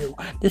got to do.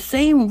 The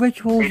same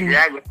rituals.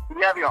 Exactly.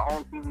 You have your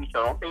own TV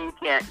show. Don't think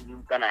you're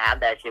gonna have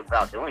that shit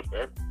without doing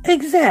shit.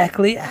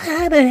 Exactly.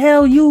 How the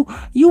hell you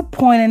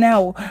pointing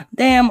out,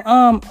 damn,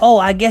 oh,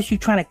 I guess you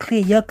trying to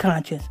clear your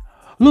conscience.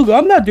 Look,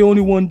 I'm not the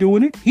only one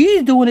doing it.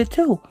 He's doing it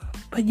too.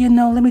 But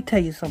let me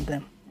tell you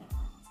something.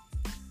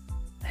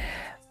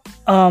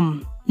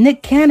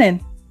 Nick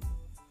Cannon,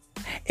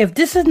 if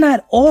this is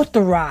not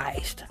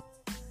authorized,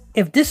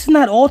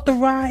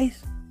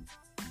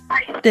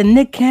 then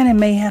Nick Cannon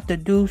may have to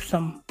do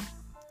some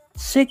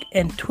sick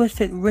and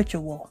twisted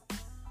ritual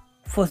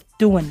for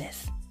doing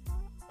this.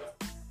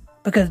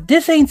 Because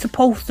this ain't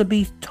supposed to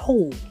be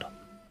told.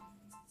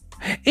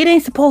 It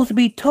ain't supposed to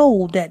be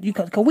told that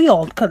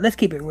cause let's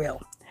keep it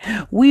real.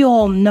 We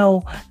all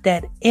know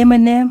that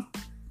Eminem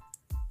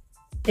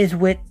is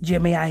with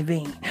Jimmy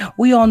Iovine.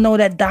 We all know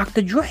that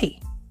Dr. Dre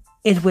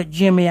is with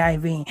Jimmy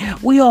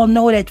Iovine. We all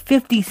know that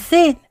 50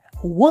 Cent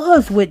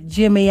was with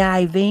Jimmy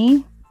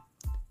Iovine.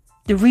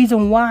 The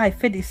reason why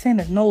 50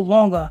 Cent is no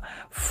longer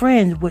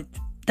friends with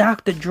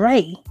Dr.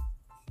 Dre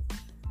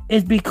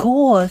is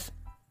because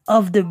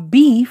of the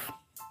beef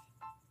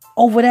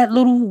over that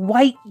little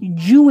white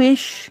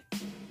Jewish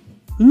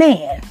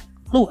man.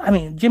 Look, I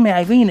mean, Jimmy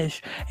Iovine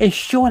is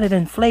shorter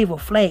than Flavor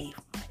Flav.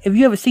 If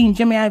you ever seen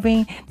Jimmy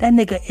Iovine, that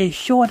nigga is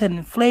shorter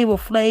than Flavor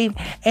Flav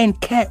and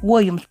Cat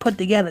Williams put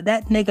together.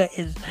 That nigga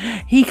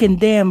he can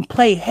damn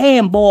play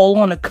handball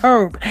on the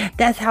curb.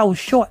 That's how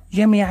short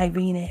Jimmy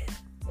Iovine is.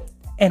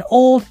 And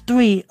all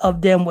three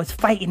of them was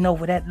fighting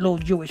over that little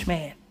Jewish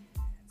man.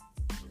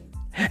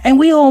 And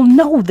we all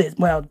know this.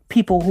 Well,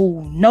 people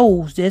who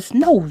knows this.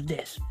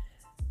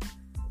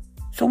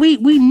 So we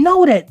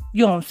know that,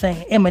 you know what I'm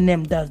saying,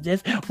 Eminem does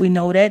this. We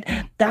know that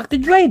Dr.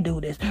 Dre do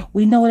this.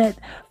 We know that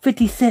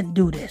 50 Cent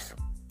do this.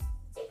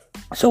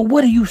 So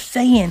what are you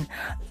saying,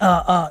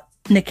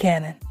 Nick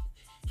Cannon?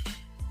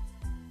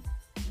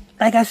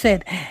 Like I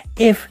said,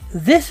 if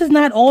this is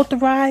not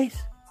authorized,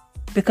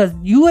 because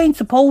you ain't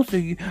supposed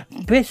to,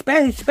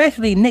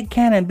 especially Nick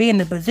Cannon being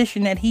the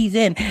position that he's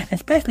in,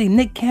 especially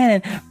Nick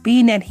Cannon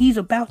being that he's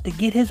about to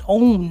get his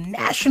own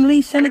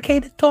nationally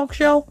syndicated talk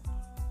show,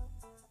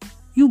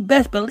 you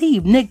best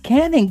believe Nick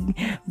Cannon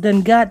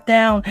done got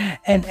down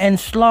and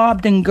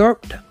slobbed and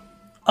gurped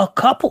a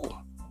couple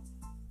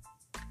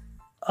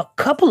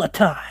of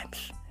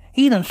times.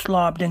 He done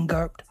slobbed and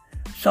gurped.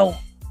 So,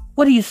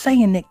 what are you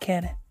saying, Nick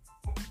Cannon?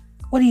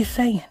 What are you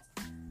saying?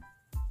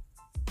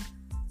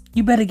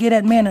 You better get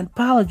that man an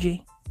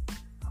apology.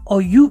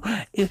 Or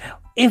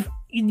if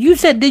you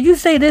said, did you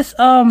say this,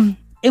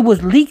 it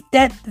was leaked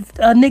that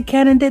Nick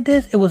Cannon did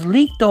this? It was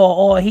leaked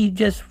or he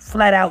just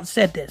flat out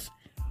said this?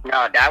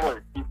 No,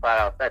 he flat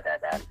out said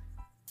that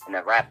in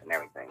the rap and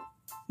everything.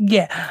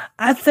 Yeah,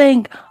 I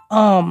think,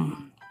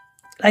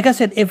 like I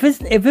said, if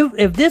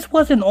this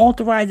wasn't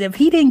authorized, if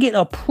he didn't get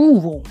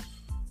approval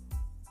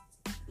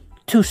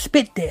to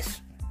spit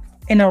this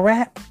in a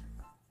rap,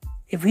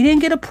 if he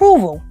didn't get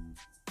approval,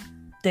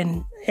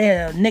 then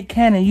Nick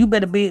Cannon, you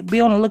better be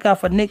on the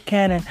lookout for Nick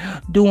Cannon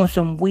doing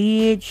some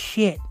weird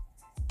shit.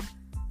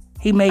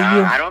 He made you.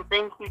 I don't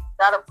think he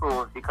got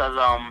approval because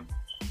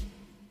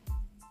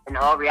in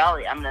all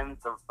reality,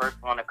 Eminem's the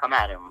first one to come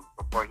at him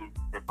before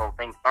this whole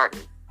thing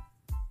started.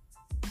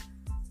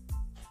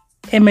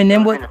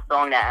 Eminem was in a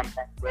song that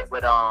Eminem did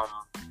with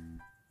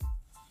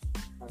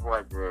who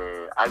was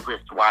it? I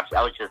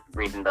was just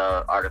reading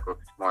the article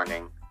this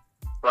morning,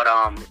 but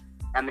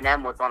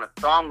Eminem was on a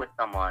song with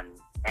someone,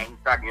 and he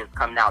started just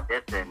coming out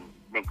dissing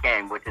Nick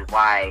Cannon, which is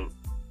why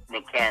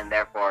Nick Cannon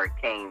therefore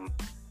came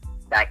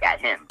back at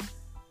him.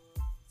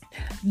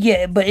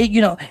 Yeah, but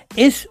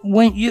it's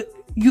when you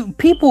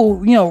people,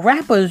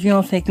 rappers, you know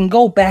what I'm saying, can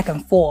go back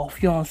and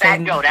forth, you know what I'm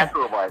saying? Fat Joe, that's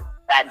who it was.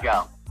 Fat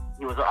Joe.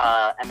 He was,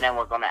 Eminem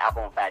was on the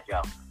album with Fat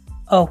Joe.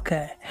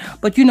 Okay.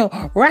 But,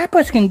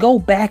 rappers can go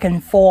back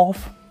and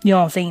forth, you know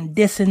what I'm saying,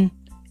 dissing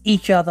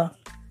each other.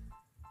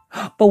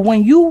 But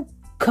when you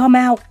come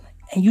out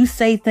and you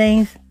say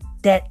things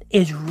that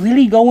is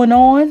really going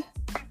on,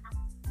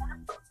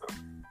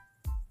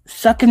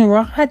 sucking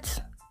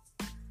rods,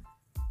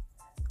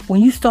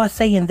 when you start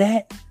saying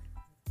that,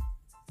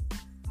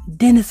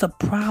 then it's a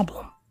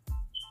problem.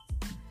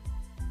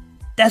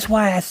 That's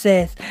why I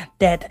says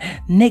that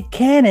Nick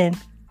Cannon,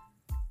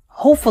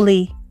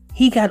 hopefully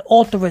he got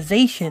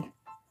authorization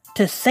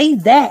to say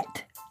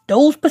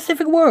those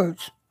specific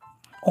words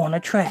on a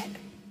track.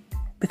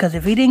 Because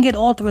if he didn't get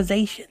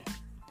authorization,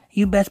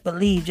 you best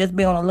believe, just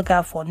be on the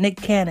lookout for Nick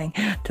Cannon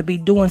to be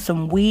doing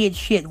some weird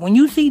shit. When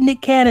you see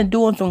Nick Cannon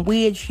doing some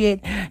weird shit,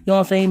 you know what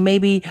I'm saying,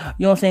 maybe, you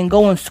know what I'm saying,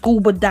 going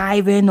scuba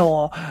diving,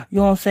 or, you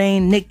know what I'm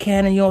saying, Nick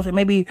Cannon, you know what I'm saying,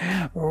 maybe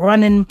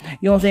running,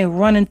 you know what I'm saying,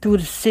 running through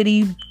the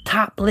city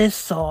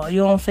topless, or, you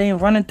know what I'm saying,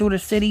 running through the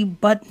city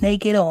butt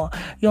naked, or,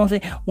 you know what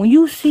I'm saying, when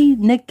you see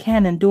Nick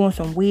Cannon doing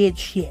some weird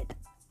shit,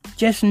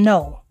 just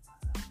know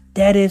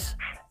that is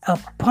a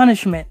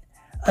punishment,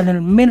 an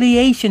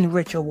humiliation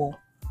ritual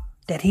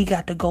that he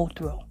got to go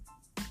through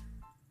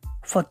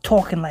for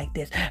talking like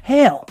this.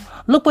 Hell,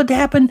 look what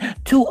happened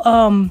to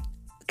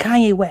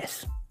Kanye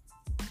West.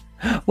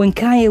 When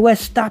Kanye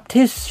West stopped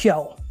his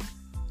show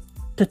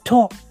to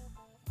talk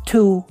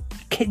to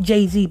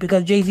Jay-Z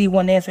because Jay-Z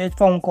wouldn't answer his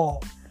phone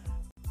call.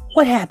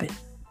 What happened?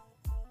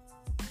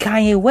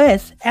 Kanye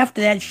West,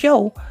 after that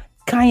show,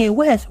 Kanye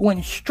West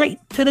went straight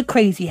to the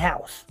crazy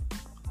house.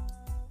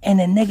 And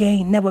the nigga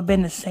ain't never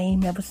been the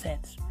same ever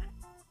since.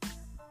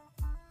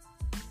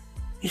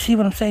 You see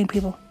what I'm saying,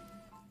 people?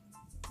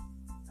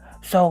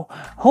 So,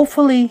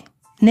 hopefully,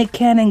 Nick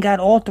Cannon got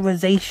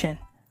authorization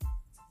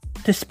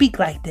to speak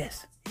like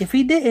this. If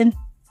he didn't,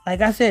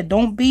 like I said,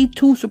 don't be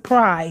too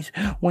surprised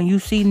when you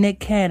see Nick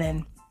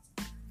Cannon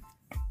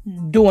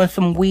doing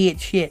some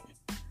weird shit.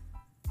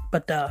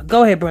 But,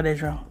 go ahead, Brother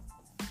Israel.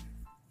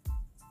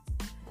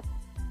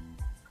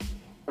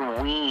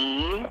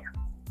 We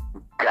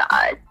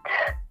got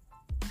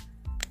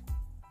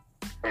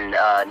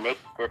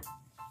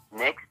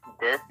Nick's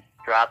diss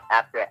dropped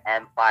after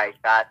M fired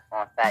shots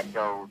on Fat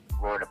Joe's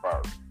Lord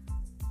Above.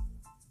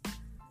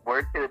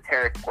 Word to the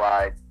Terror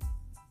Squad.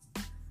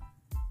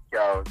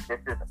 Joe, this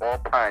is all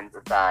puns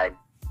aside,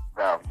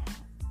 though.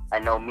 I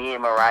know me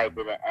and Mariah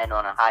didn't end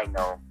on a high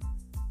note,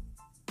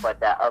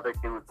 but that other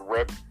dude's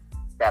whip,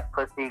 that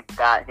pussy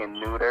got him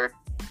neutered.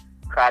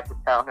 Tried to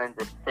tell him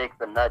to fix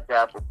a nut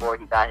job before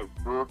he got his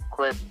boobs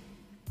clipped.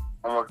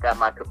 Almost got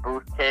my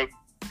caboose kicked.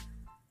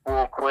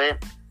 Full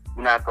quit.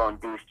 You're not gonna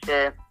do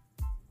shit.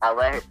 I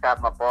let her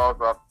chop my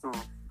balls off too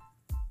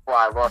before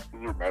I lost to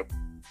you, Nick.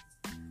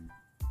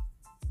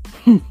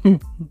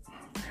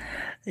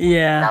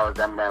 Yeah. That was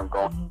them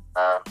going,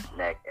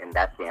 Nick, and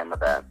that's the end of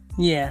that.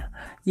 Yeah,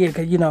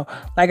 because, you know,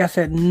 like I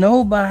said,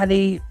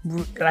 nobody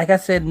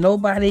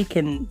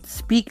can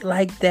speak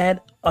like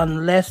that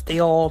unless they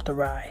are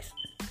authorized.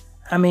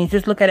 I mean,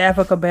 just look at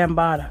Africa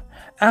Bambaataa.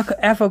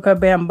 Africa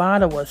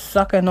Bambaataa was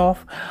sucking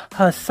off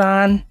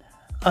Hassan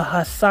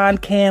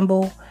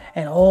Campbell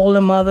and all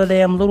them other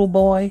damn little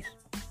boys.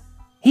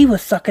 He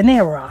was sucking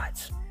their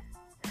rods.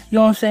 You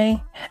know what I'm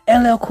saying?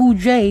 LL Cool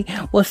J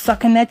was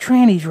sucking that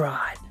tranny's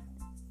rod.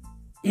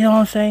 You know what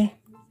I'm saying?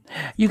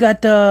 You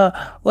got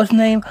what's the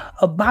name?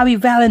 Bobby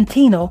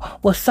Valentino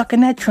was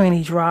sucking that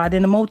tranny's rod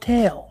in a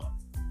motel.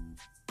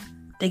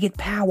 They get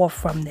power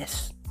from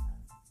this.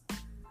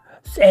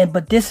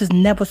 But this is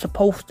never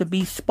supposed to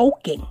be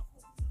spoken.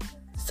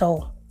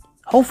 So,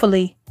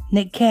 hopefully,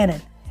 Nick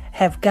Cannon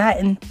have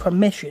gotten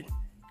permission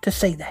to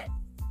say that.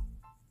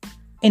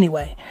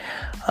 Anyway,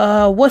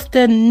 what's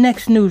the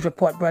next news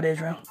report, Brother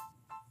Israel?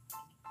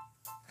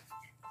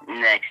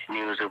 Next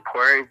news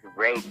report,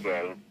 Ray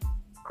J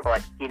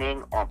caught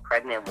cheating on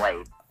pregnant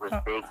wife with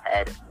big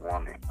head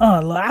woman. Oh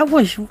Lord,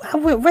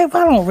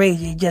 why don't Ray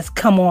J just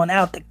come on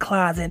out the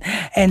closet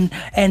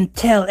and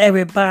tell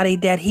everybody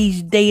that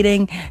he's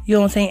dating, you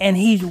know what I'm saying, and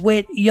he's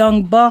with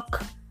Young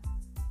Buck?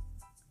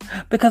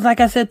 Because like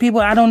I said,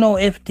 people, I don't know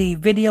if the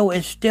video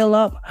is still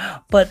up,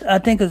 but I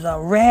think it's a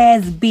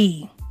Raz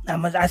B.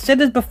 I said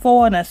this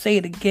before and I say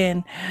it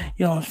again,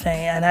 you know what I'm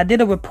saying, and I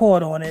did a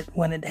report on it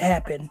when it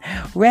happened.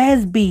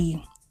 Raz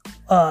B,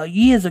 a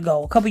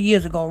couple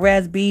years ago,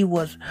 Raz B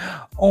was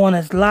on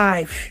his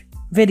live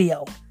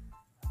video,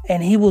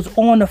 and he was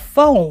on the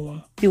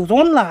phone. He was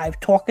on live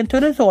talking to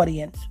this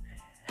audience,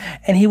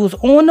 and he was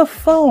on the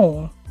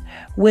phone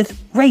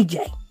with Ray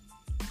J.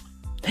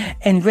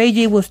 And Ray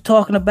J was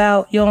talking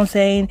about, you know what I'm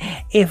saying,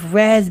 if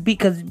Raz B,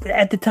 because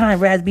at the time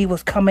Raz B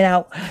was coming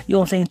out, you know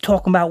what I'm saying,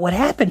 talking about what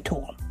happened to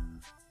him.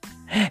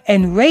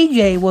 And Ray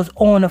J was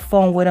on the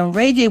phone with him.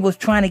 Ray J was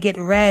trying to get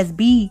Raz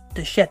B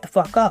to shut the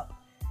fuck up.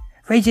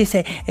 Ray J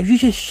said, if you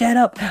just shut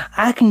up,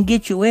 I can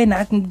get you in.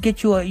 I can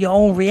get you your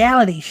own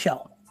reality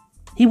show.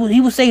 He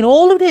was saying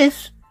all of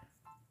this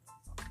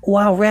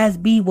while Raz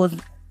B was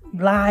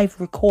live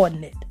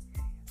recording it.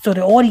 So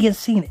the audience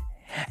seen it.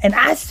 And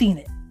I seen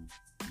it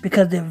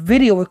because the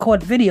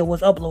recorded video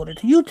was uploaded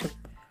to YouTube.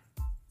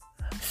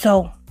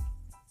 So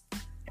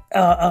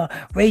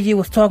Ray J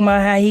was talking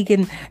about how he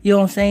can, you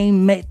know what I'm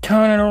saying,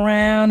 turn it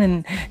around,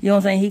 and you know what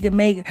I'm saying, he can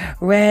make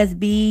Raz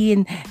B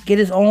and get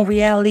his own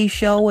reality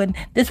show. And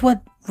this is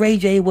what Ray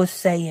J was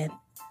saying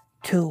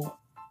to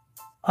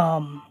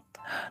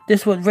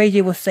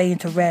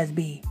Raz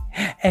B.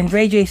 And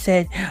Ray J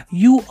said,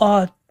 you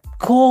are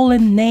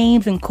calling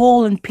names and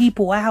calling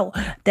people out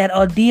that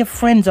are dear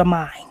friends of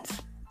mine.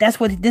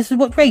 This is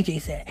what Ray J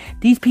said.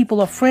 These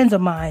people are friends of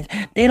mine.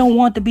 They don't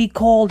want to be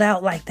called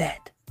out like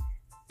that.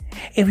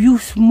 If you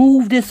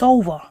smooth this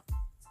over,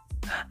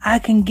 I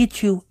can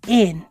get you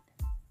in.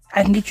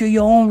 I can get you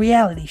your own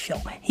reality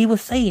show. He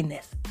was saying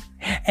this.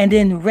 And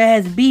then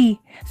Raz B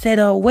said,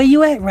 where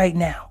you at right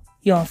now?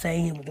 You know what I'm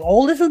saying?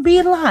 All this was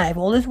being live.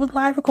 All this was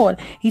live recorded.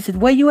 He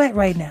said, where you at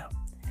right now?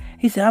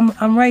 He said,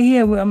 I'm right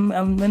here. I'm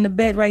in the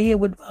bed right here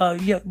with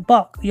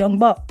Young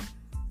Buck.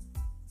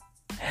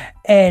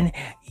 And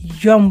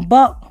Young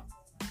Buck,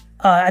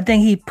 I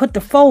think he put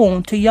the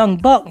phone to Young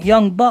Buck.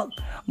 Young Buck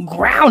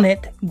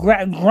grunted,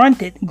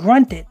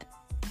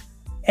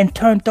 and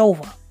turned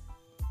over.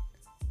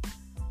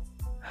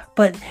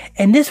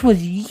 And this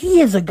was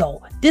years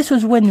ago. This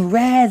was when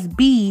Raz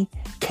B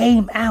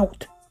came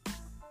out,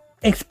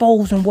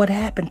 exposing what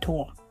happened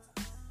to him.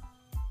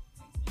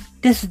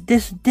 That's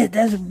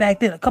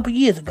back then, a couple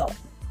years ago.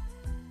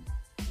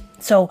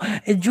 So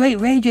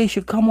Ray J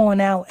should come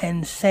on out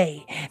and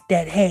say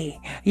that, hey,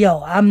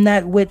 yo, I'm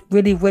not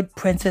really with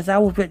Princess. I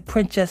was with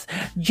Princess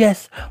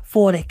just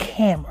for the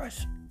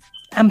cameras.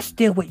 I'm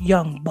still with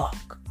Young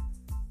Buck.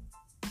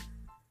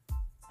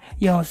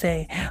 You know what I'm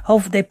saying?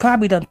 Hopefully, they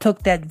probably done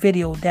took that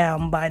video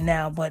down by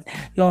now, but you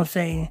know what I'm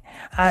saying?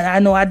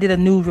 I know I did a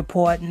news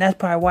report, and that's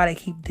probably why they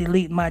keep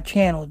deleting my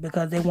channels,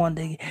 because they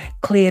wanted to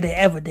clear the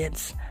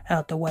evidence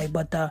out the way.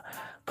 But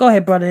go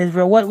ahead, Brother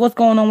Israel. What's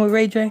going on with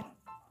Ray J?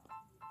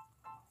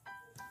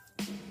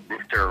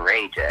 Mr.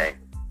 Ray J.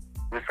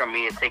 News from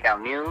Media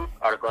Takeout News.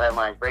 Article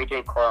headlines: Ray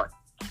J caught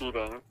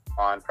cheating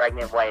on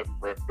pregnant wife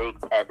with big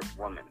head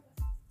woman.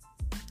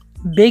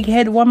 Big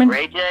head woman?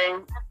 Ray J.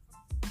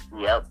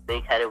 Yep,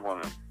 big-headed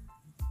woman.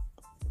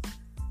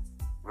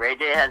 Ray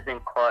J has been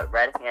caught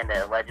red-handed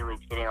allegedly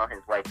cheating on his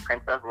wife,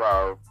 Princess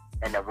Love,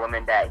 and the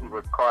woman that he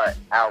was caught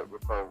out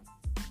with a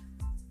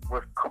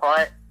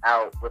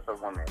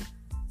woman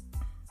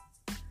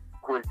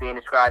who is being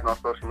described on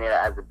social media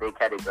as a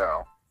big-headed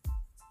girl.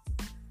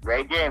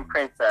 Ray J and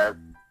Princess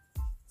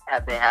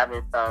have been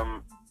having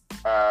some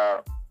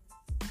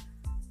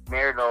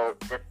marital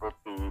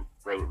difficulties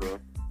lately.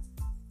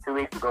 2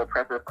 weeks ago,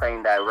 Princess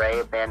claimed that Ray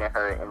abandoned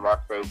her in Las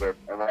Vegas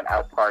and went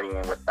out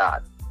partying with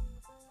Dots.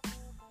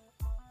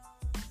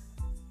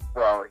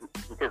 Well,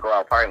 he could go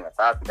out partying with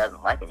Dots. He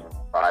doesn't like any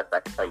Dots,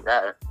 I can tell you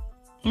that.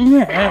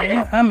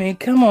 Yeah, I mean,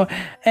 come on,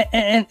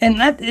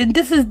 and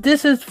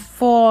this is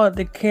for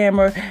the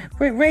camera.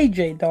 Ray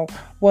J though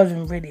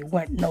wasn't really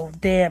went no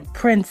damn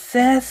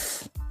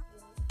Princess.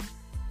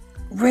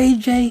 Ray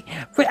J,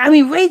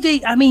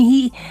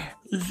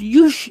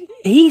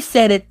 he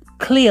said it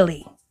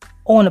clearly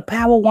on the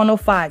Power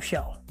 105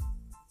 show.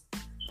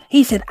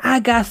 He said,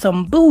 I got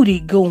some booty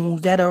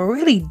goons that are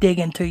really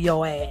digging to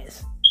your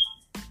ass.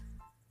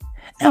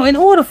 Now, in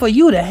order for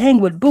you to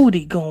hang with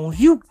booty goons,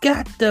 you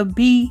got to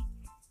be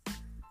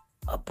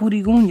a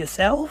booty goon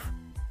yourself,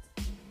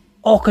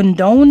 or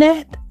condone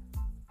that,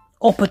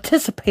 or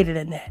participated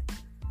in that.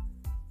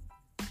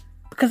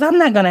 Because I'm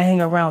not going to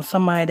hang around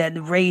somebody that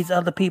raised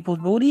other people's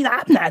booties.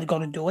 I'm not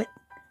going to do it.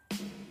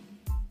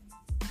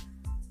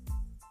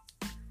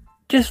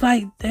 Just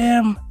like,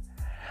 damn,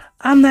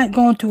 I'm not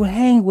going to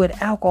hang with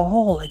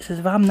alcoholics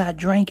if I'm not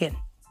drinking.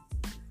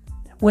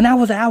 When I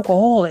was an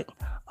alcoholic,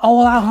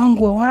 all I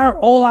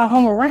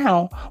hung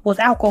around was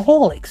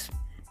alcoholics.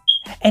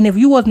 And if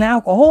you wasn't an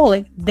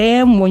alcoholic,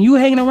 damn, when you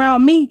hanging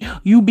around me,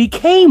 you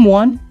became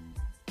one.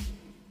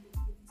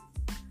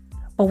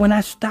 But when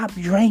I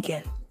stopped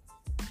drinking,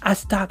 I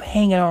stopped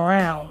hanging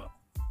around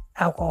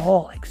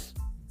alcoholics.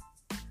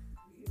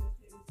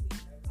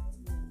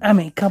 I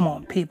mean, come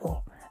on,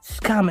 people. It's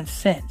common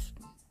sense.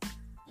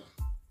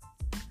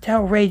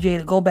 Tell Ray J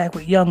to go back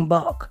with Young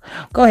Buck.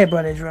 Go ahead,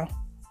 Brother Israel.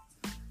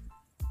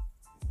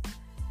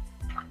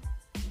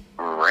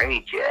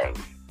 Ray J.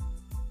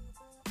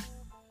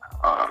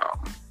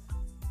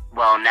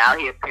 Well, now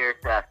he appears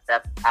to have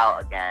stepped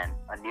out again.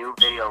 A new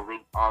video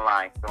leaked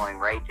online showing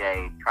Ray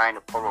J trying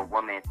to pull a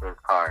woman into his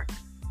car.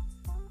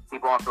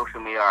 People on social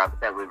media are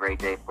upset with Ray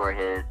J for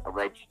his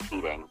alleged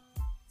cheating.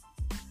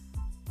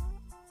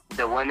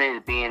 The woman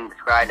is being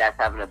described as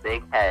having a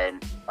big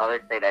head.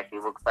 Others say that she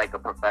looks like a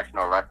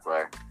professional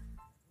wrestler.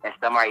 And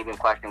some are even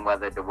questioning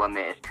whether the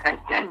woman is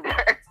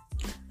transgender.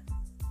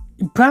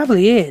 It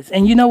probably is.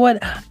 And you know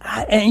what?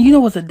 You know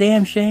what's a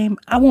damn shame?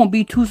 I won't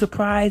be too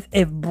surprised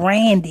if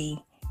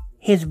Brandy,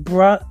 his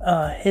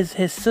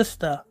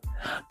sister,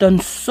 done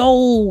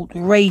sold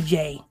Ray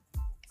J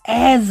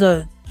as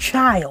a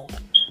child.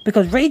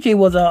 Because Ray J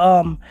was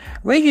a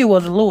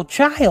little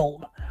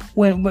child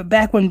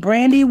back when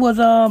Brandy was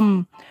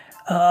a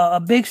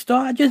big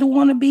star. I just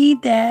want to be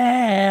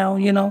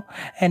down, you know,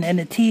 and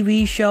the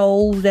TV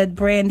shows that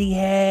Brandy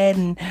had,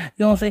 and you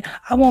know what I'm saying.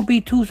 I won't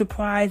be too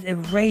surprised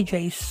if Ray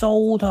J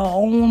sold her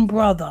own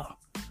brother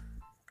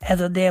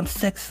as a damn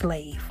sex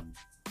slave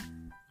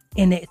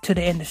to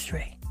the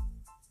industry.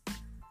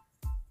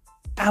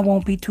 I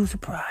won't be too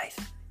surprised.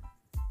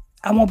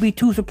 I won't be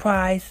too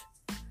surprised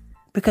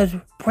because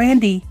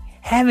Brandy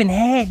haven't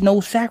had no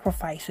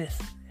sacrifices,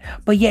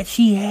 but yet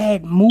she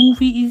had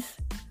movies.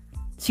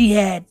 She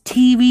had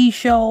TV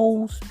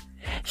shows.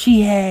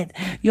 She had,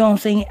 you know what I'm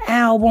saying,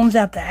 albums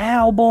after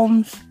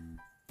albums.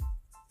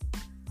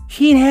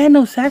 She ain't had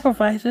no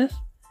sacrifices.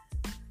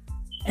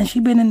 And she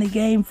been in the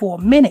game for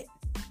a minute.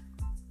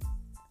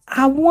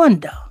 I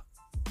wonder,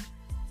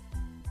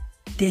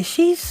 did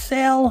she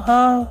sell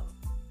her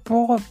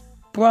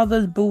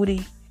brother's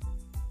booty?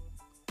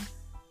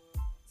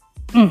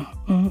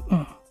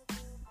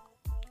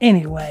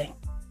 Anyway,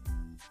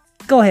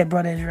 go ahead,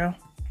 Brother Israel.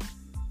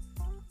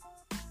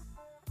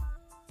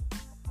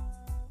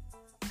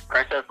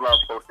 Princess Love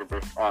posted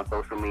this on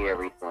social media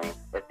recently.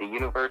 If the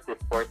universe is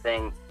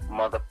forcing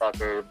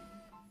motherfuckers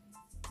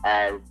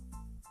as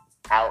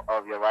out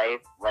of your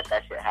life, let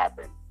that shit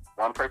happen.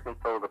 One person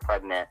told the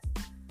pregnant,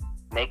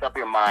 make up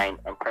your mind,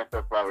 and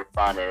Princess Love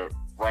responded,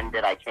 when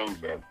did I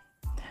change it?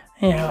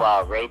 Yeah.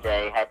 Meanwhile, Ray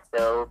J has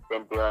still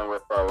been dealing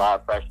with a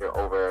lot of pressure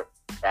over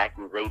the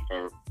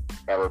accusations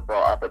that were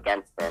brought up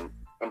against him,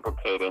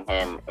 implicating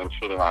him in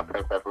cheating on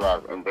Princess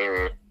Love in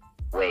various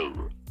ways.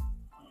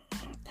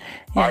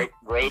 Yeah.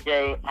 Ray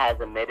J has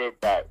admitted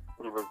that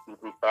he was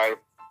deeply sorry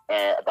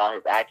about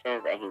his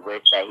actions and he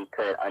wished that he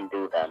could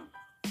undo them.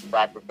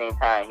 But at the same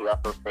time, he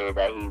also stated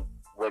that he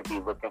would be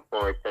looking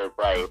forward to his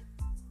life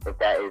if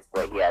that is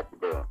what he had to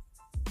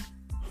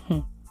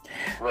do.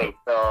 Wait,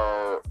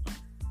 so...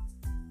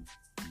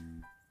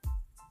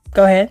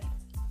 Go ahead.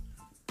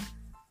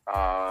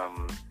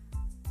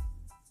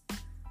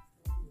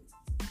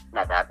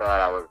 Not that, I thought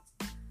I was...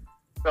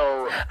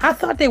 So... I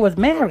thought they was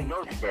married. He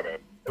knows he did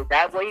it. Is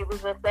that what he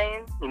was just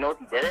saying? He knows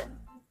he did it?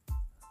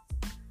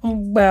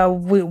 Well,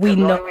 we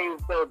know... The only way you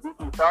feel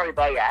deeply sorry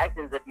about your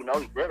actions if you know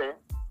he did it.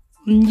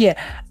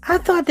 Yeah, I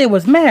thought they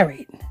was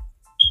married.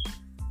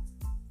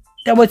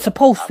 That was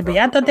supposed to be.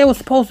 I thought they were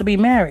supposed to be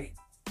married.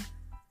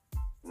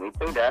 Me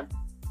too, Dad.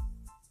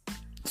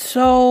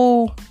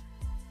 So,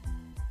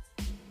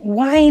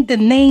 why ain't the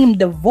name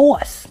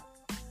divorce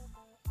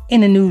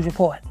in the news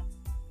report?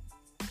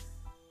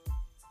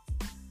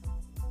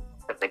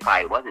 If they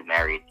probably wasn't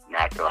married in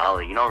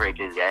actuality. You know Ray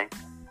J's gay.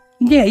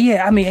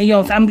 Yeah. I mean, you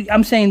know,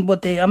 I'm saying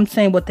what they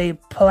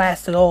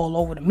plastered all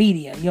over the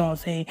media. You know what I'm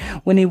saying?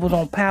 When he was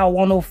on Power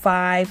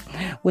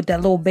 105 with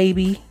that little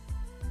baby,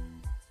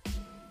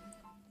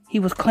 he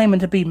was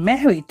claiming to be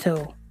married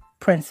to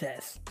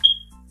Princess.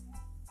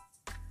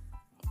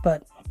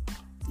 But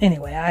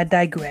anyway, I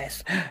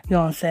digress. You know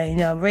what I'm saying? You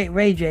know,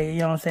 Ray J. You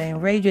know what I'm saying?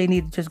 Ray J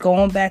need to just go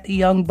on back to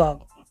Young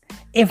Buck.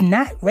 If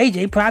not, Ray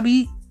J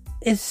probably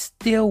is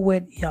still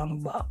with Young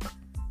Buck.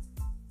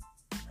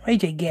 Ray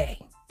J gay.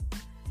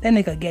 That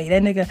nigga gay.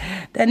 That nigga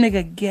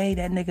gay.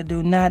 That nigga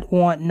do not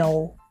want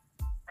no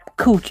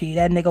coochie.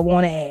 That nigga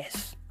want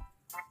ass.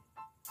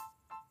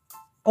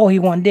 Or he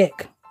want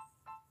dick.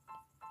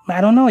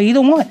 I don't know.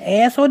 Either one.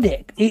 Ass or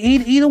dick.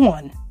 Either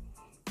one.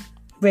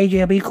 Ray J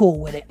will be cool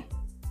with it.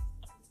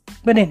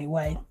 But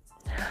anyway.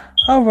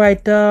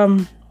 Alright.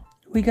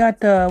 We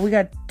got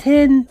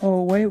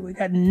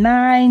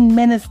 9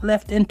 minutes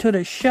left into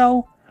the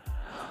show.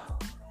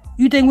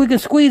 You think we can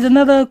squeeze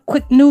another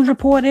quick news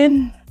report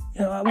in?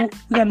 We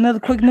got another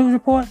quick news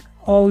report?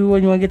 Or you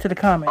want to get to the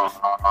comments?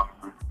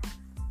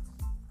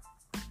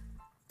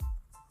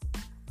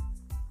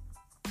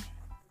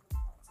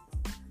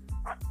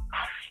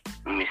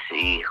 Let me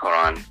see. Hold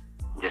on.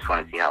 Just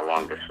want to see how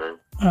long this is.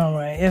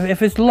 Alright.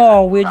 If it's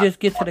long, we'll just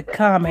get to the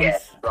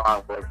comments. Yeah, it's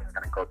long. We're just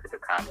going to go to the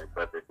comments.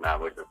 But if it's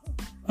not, we're just...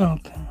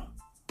 Okay.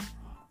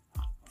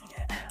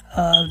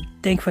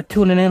 Thanks for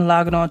tuning in,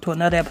 logging on to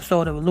another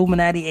episode of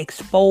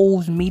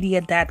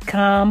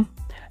IlluminatiExposedMedia.com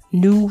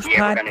news.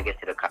 Yeah, we're going to get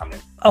to the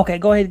comments. Okay,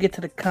 go ahead and get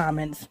to the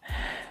comments.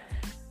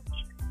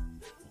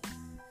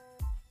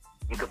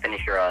 You can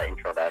finish your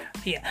intro, Dad.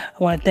 Yeah,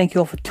 I want to thank you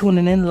all for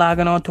tuning in,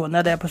 logging on to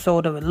another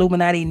episode of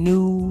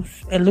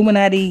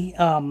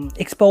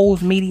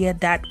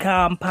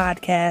IlluminatiExposedMedia.com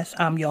podcast.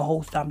 I'm your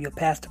host. I'm your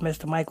pastor,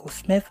 Mr. Michael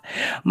Smith.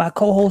 My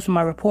co-host and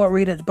my report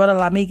reader is Brother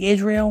Lamik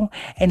Israel.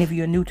 And if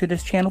you're new to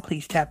this channel,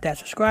 please tap that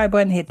subscribe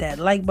button, hit that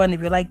like button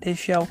if you like this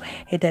show,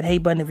 hit that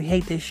hate button if you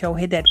hate this show,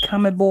 hit that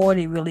comment board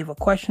if you leave a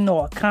question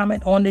or a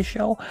comment on this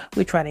show.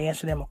 We try to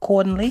answer them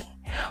accordingly.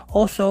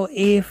 Also,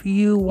 if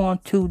you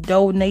want to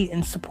donate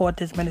and support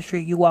this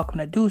ministry, you're welcome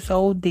to do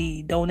so.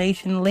 The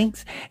donation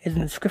links is in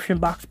the description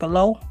box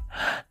below.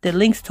 The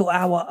links to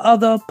our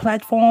other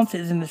platforms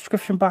is in the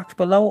description box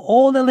below.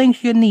 All the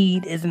links you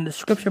need is in the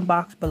description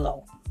box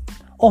below.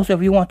 Also,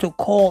 if you want to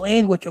call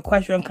in with your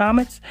question and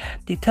comments,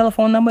 the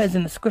telephone number is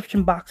in the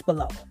description box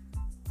below.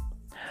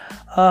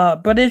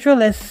 Brother Israel,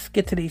 let's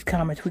get to these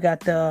comments. We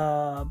got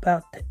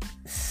about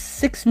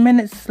 6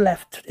 minutes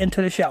left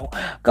into the show.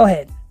 Go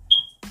ahead.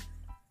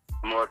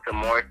 Melissa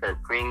Moore says,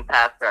 Green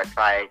Pastor, I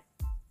tried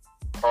to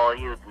call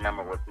you. The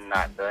number was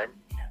not good.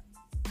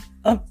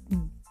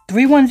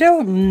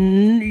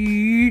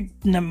 310?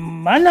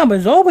 My number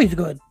is always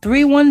good.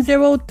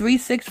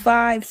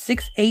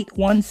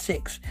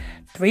 310-365-6816.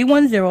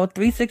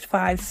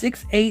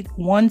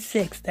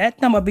 310-365-6816.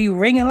 That number be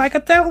ringing like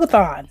a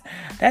telethon.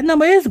 That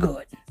number is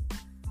good.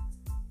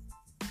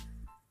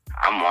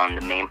 I'm one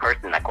of the main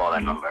person that call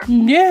that number.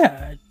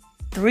 Yeah.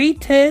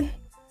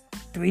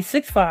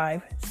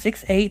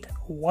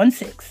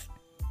 310-365-6816.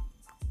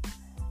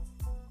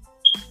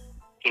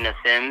 Tina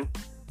Sims,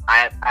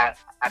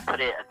 I put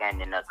it again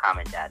in the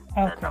comment, Dad.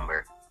 Okay. The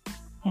number.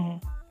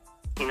 Mm-hmm.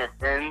 Tina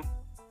Sims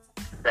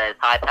says,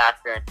 "Hi,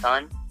 Pastor and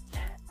son."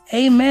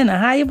 Amen.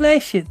 How you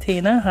bless you,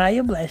 Tina? How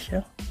you bless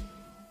you?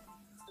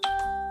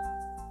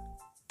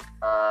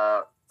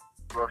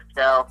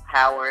 Rochelle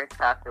Howard,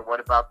 Pastor,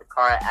 what about the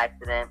car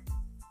accident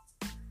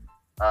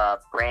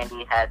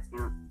Brandy had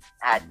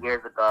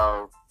years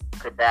ago?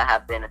 Could that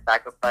have been a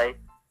sacrifice?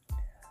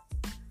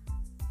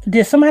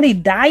 Did somebody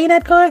die in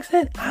that car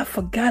accident? I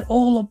forgot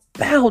all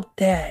about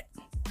that.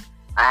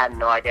 I have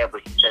no idea,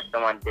 but she said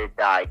someone did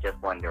die.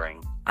 Just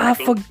wondering. I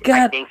forgot.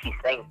 I think she's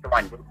saying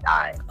someone did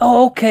die.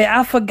 Oh, okay.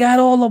 I forgot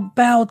all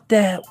about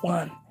that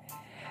one.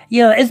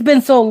 Yeah, it's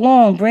been so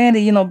long,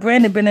 Brandy.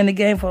 Brandy been in the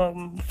game for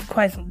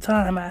quite some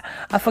time. I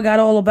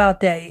forgot all about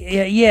that.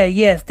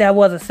 Yes, that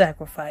was a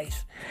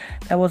sacrifice.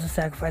 That was a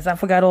sacrifice. I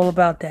forgot all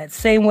about that.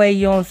 Same way,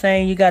 you know what I'm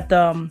saying? You got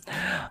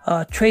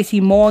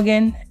Tracy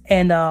Morgan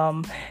and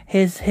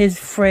his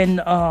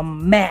friend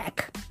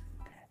Mac,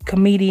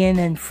 comedian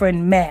and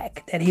friend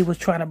Mac that he was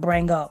trying to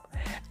bring up,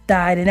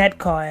 died in that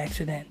car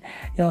accident.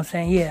 You know what I'm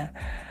saying? Yeah.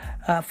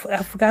 I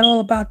forgot all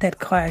about that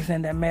car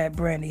accident that Mad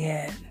Brandy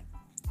had.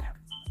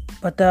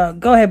 But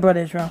go ahead,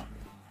 Brother Israel.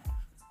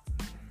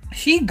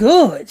 She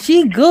good.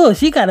 She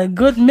got a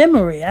good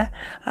memory. I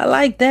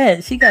like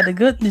that. She got a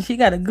good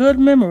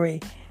memory.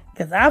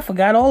 Cause I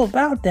forgot all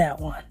about that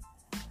one.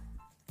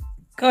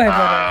 Go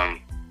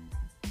ahead,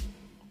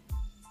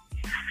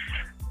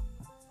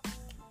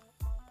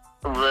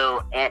 Brother.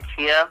 Lil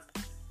Antria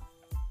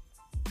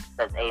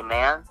says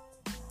amen.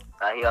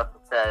 He also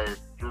says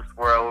Juice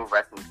WRLD,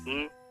 rest in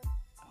peace.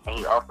 And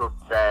he also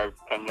says,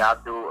 can y'all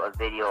do a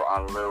video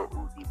on Lil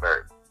Uzi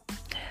Vert?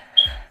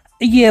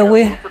 Yeah,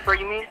 we'll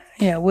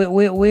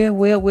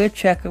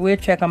check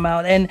them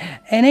out, and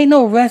ain't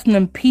no resting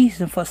in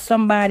peace for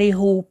somebody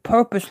who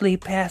purposely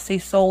passed their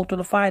soul to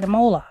the fire of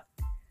Moloch.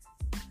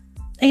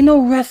 Ain't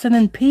no resting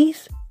in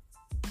peace.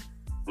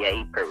 Yeah,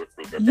 he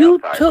purposely did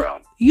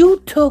that. You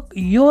took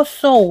your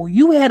soul.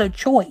 You had a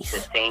choice. The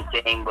same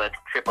thing with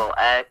Triple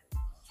X.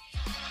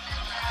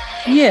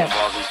 Yeah.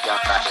 All these young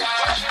rappers,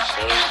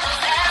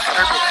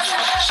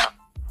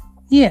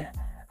 yeah.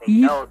 They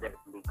know they're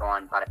going to be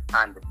gone by the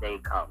time the day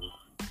comes.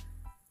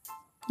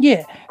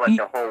 Yeah. But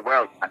the whole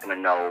world's not going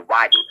to know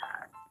why they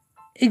died.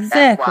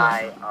 Exactly.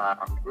 That's why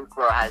Juice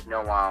WRLD has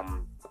no,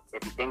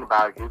 if you think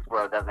about it, Juice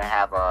WRLD doesn't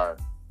have a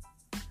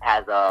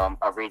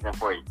reason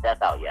for his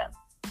death out yet.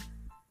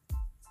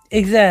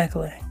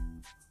 Exactly.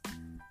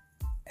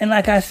 And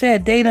like I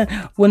said,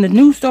 when the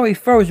news story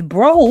first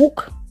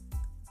broke,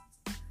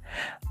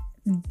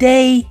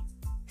 they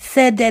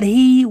said that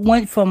he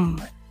went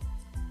from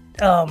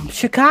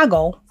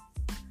Chicago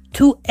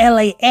to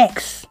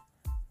LAX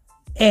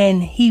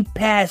and he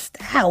passed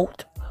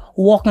out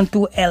walking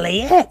through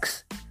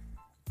LAX,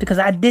 because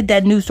I did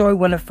that news story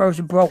when it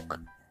first broke.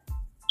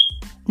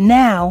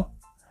 Now,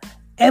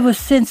 ever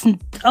since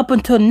up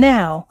until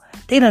now,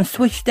 they done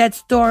switched that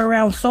story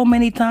around so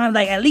many times,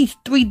 like at least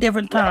 3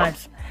 different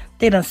times.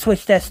 They done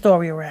switched that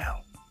story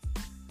around.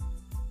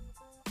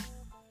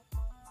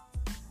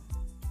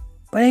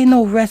 But ain't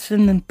no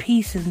resting in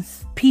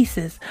pieces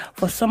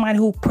for somebody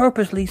who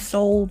purposely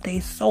sold their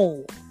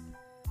soul.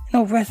 Ain't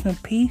no resting in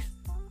peace.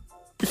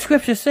 The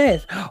scripture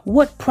says,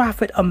 what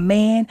profit a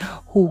man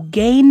who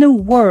gain the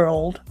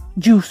world,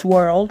 Juice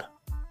WRLD,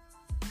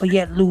 but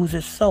yet lose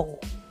his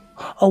soul?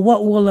 Or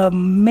what will a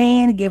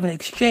man give in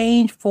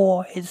exchange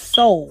for his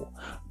soul?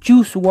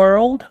 Juice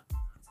WRLD?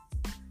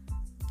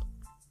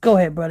 Go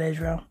ahead, Brother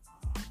Israel.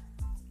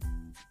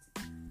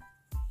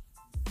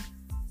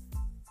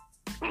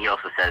 He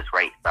also says,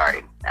 right,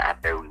 sorry,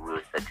 after we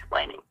was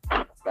explaining.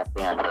 That's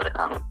the answer to the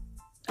comment.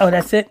 Oh,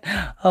 that's it?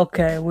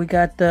 Okay, we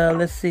got,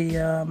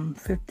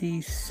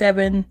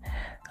 57.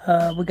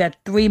 We got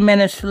 3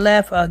 minutes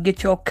left.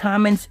 Get your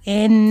comments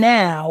in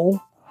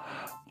now,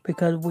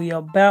 because we are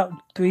about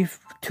 2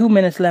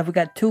 minutes left. We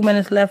got 2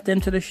 minutes left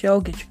into the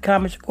show. Get your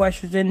comments and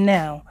questions in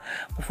now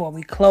before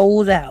we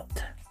close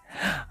out.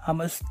 I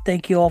must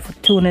thank you all for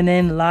tuning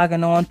in,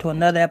 logging on to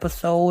another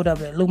episode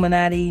of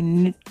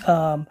Illuminati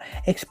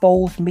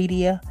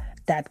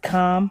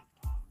ExposedMedia.com.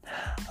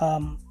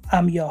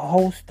 I'm your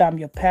host. I'm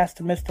your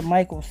pastor, Mr.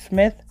 Michael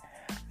Smith.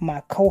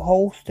 My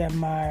co-host and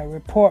my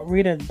report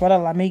reader is Brother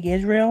Lamik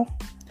Israel.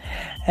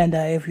 And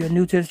if you're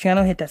new to this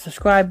channel, hit that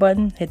subscribe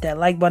button. Hit that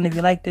like button if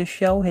you like this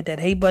show. Hit that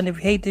hate button if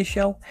you hate this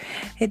show.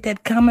 Hit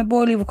that comment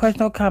board. Leave a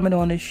question or comment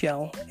on this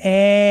show.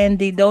 And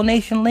the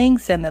donation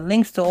links and the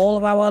links to all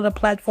of our other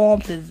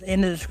platforms is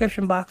in the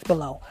description box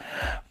below.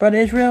 Brother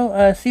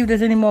Israel, see if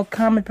there's any more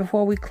comments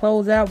before we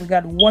close out. We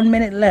got 1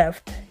 minute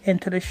left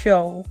into the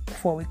show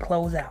before we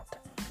close out.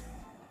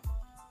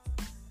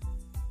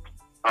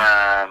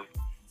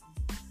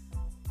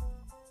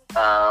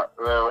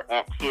 Little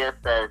Aunt Chia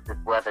says this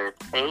weather is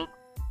fake,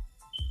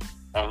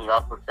 and he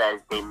also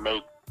says they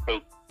making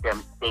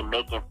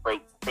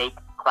fake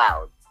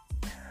clouds.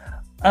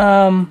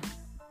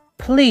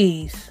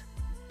 Please,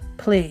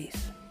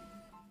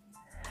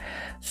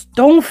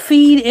 don't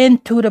feed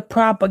into the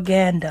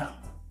propaganda.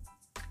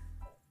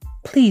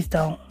 Please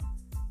don't.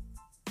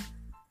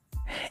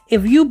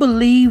 If you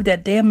believe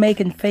that they're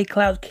making fake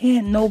clouds,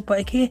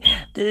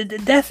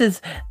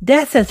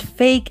 that's as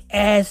fake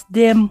as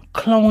them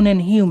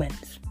cloning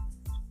humans.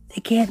 They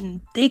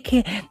can't,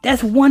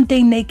 that's one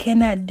thing they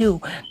cannot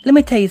do. Let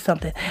me tell you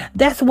something.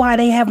 That's why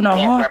they having a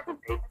hard.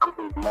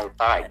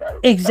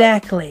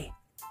 Exactly.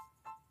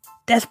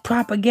 That's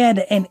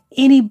propaganda, and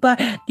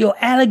anybody, your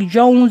Alex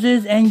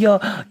Joneses and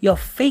your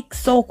fake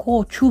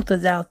so-called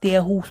truthers out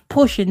there who's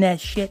pushing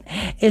that shit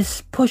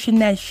is pushing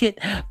that shit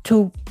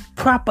to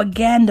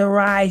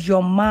propagandize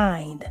your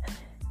mind.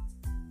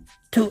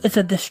 It's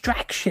a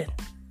distraction.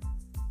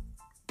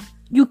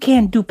 You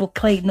can't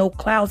duplicate no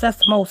clouds. That's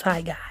the Most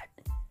High God.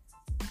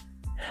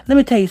 Let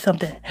me tell you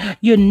something.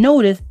 You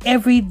notice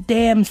every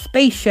damn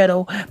space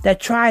shuttle that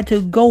tried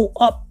to go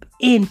up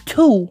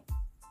into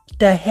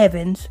the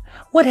heavens,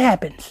 what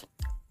happens?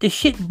 The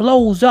shit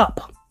blows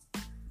up.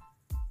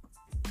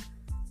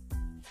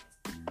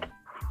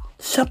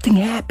 Something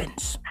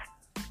happens.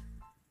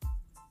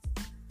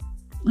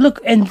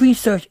 Look and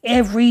research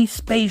every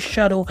space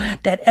shuttle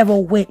that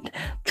ever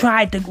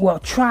tried to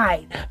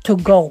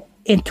go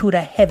into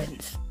the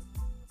heavens.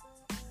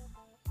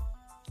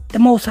 The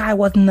Most High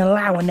wasn't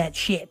allowing that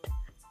shit.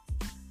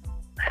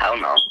 Hell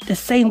no. The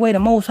same way the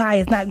Most High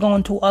is not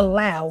going to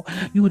allow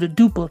you to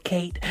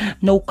duplicate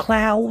no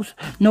clouds,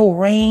 no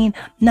rain,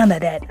 none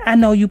of that. I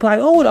know you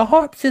probably, the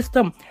HAARP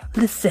system.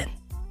 Listen,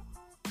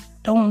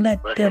 don't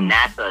let them.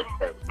 NASA is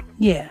fake.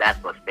 Yeah.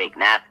 That's what's fake.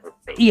 NASA is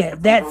fake. Yeah,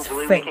 that's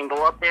people who believe fake. We can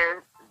go up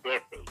there,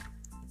 they're fake.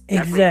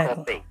 That's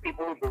exactly. Fake.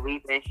 People who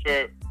believe in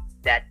shit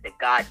that the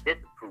God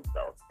disapproves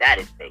of, that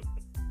is fake.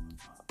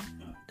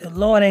 The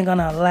Lord ain't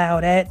gonna allow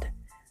that.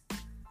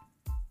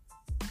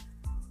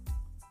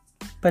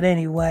 But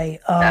anyway,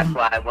 that's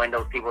why when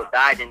those people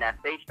died in that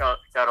space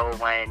shuttle,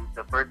 when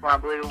the first one I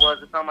believe it was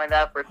or something like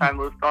that, first time it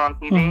was on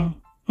TV,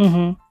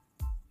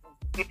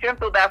 you shouldn't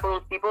feel bad for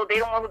those people. They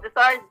don't want to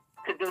decide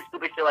to do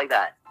stupid shit like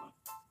that.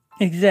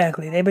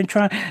 Exactly. They've been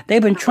trying like to.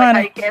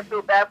 You can't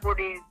feel bad for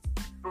these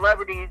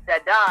celebrities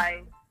that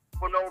die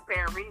for no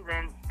apparent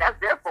reason. That's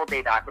their fault.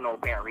 They die for no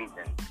apparent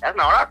reason. That's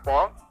not our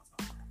fault.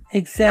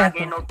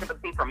 Exactly. You're not getting no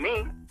sympathy from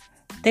me.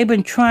 They've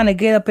been trying to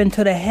get up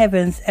into the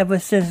heavens ever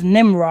since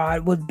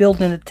Nimrod was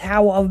building the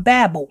Tower of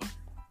Babel.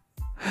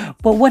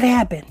 But what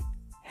happened?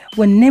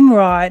 When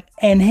Nimrod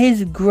and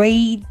his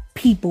great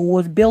people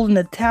was building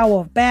the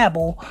Tower of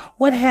Babel,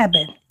 what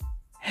happened?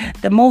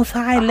 The Most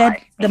High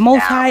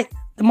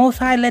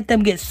let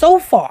them get so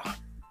far.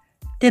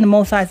 Then the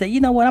Most High said,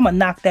 you know what? I'm going to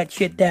knock that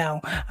shit down.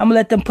 I'm going to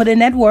let them put in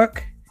that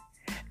work.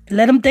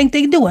 Let them think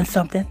they're doing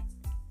something.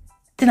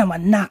 Then I'm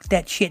going to knock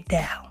that shit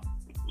down.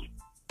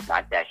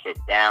 Knock that shit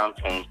down,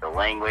 change the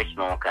language,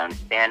 no one can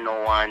understand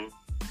no one,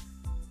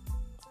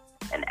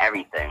 and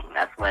everything.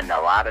 That's when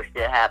a lot of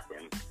shit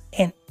happens.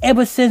 And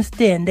ever since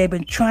then, they've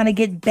been trying to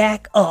get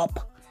back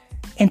up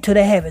into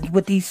the heavens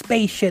with these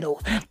space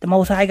shuttles. The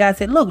Most High God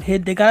said, look, here,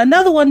 they got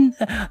another one.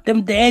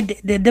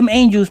 Them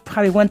angels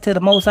probably went to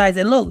the Most High and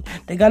said, look,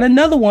 they got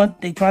another one.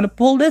 They trying to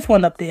pull this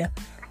one up there.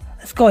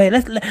 Let's go ahead.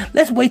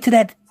 Let's wait till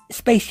that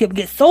spaceship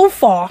gets so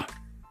far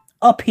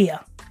up here.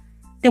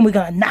 Then we're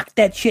gonna knock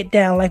that shit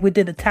down like we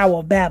did the Tower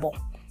of Babel.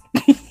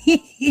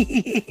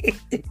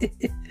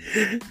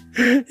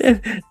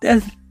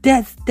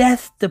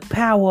 That's the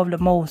power of the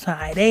Most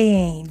High. They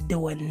ain't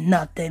doing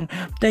nothing.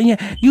 Then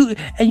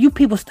you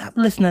people stop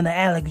listening to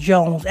Alex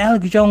Jones.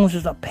 Alex Jones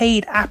is a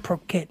paid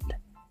advocate.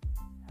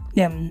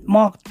 Them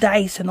Mark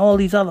Dice and all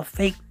these other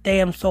fake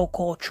damn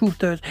so-called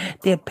truthers,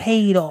 they're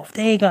paid off.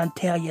 They ain't gonna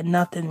tell you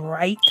nothing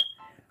right.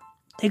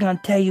 They're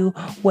gonna tell you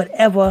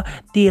whatever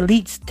the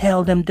elites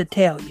tell them to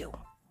tell you.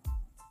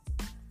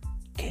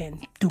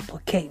 Can't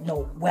duplicate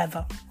no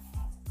weather.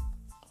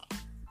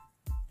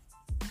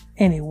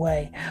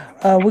 Anyway,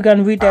 we're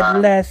gonna read that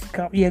last.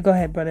 Yeah, go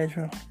ahead, brother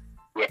Israel.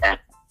 Yeah,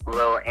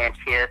 Lil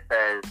Anchia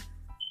says,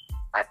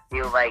 "I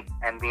feel like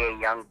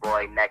NBA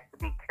YoungBoy next to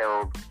be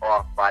killed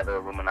off by the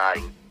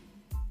Illuminati."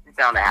 It's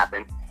bound to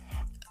happen.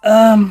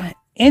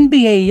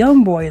 NBA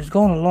YoungBoy is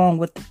going along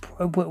with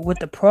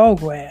the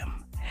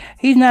program.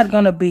 He's not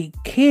gonna be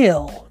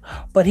killed,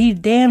 but he's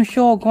damn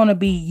sure gonna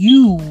be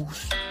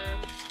used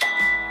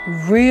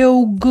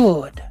real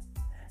good.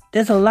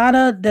 There's a lot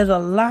of,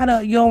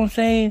 you know what I'm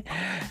saying,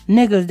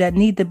 niggas that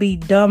need to be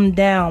dumbed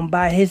down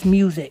by his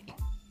music.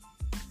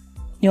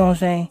 You know what I'm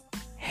saying?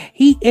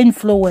 He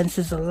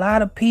influences a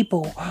lot of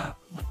people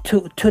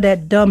to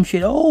that dumb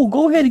shit. Oh,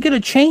 go ahead and get a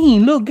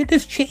chain. Look, get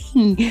this chain.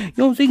 You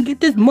know what I'm saying?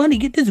 Get this money.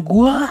 Get this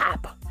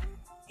guap.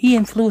 He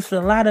influences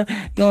a lot of, you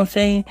know what I'm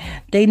saying?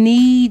 They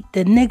need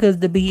the niggas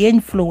to be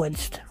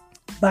influenced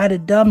by the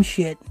dumb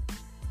shit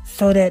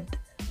so that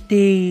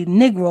the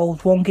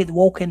Negroes won't get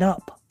woken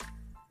up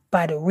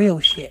by the real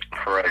shit.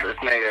 Bro, this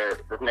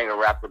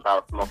nigga raps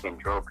about smoking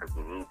drugs because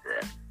he needs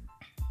it.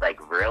 Like,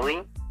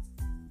 really?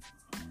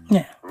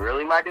 Yeah.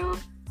 Really, my dude?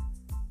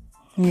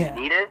 Yeah.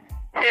 You need it?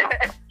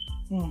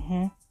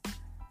 Mm-hmm.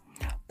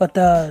 But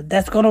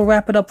that's gonna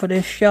wrap it up for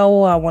this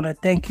show. I want to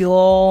thank you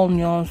all. You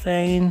know what I'm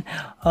saying?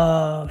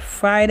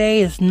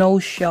 Friday is no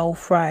show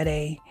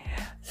Friday.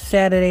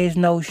 Saturday's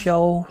no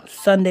show.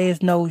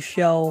 Sunday's no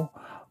show.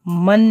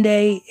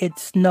 Monday,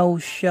 it's no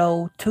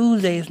show.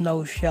 Tuesday's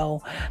no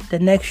show. The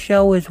next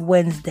show is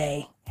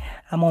Wednesday.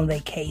 I'm on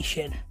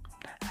vacation.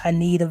 I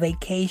need a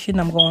vacation.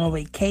 I'm going on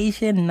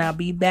vacation, and I'll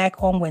be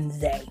back on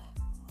Wednesday.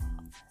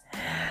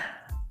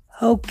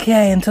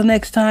 Okay, until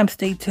next time,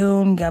 stay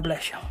tuned. God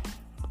bless you.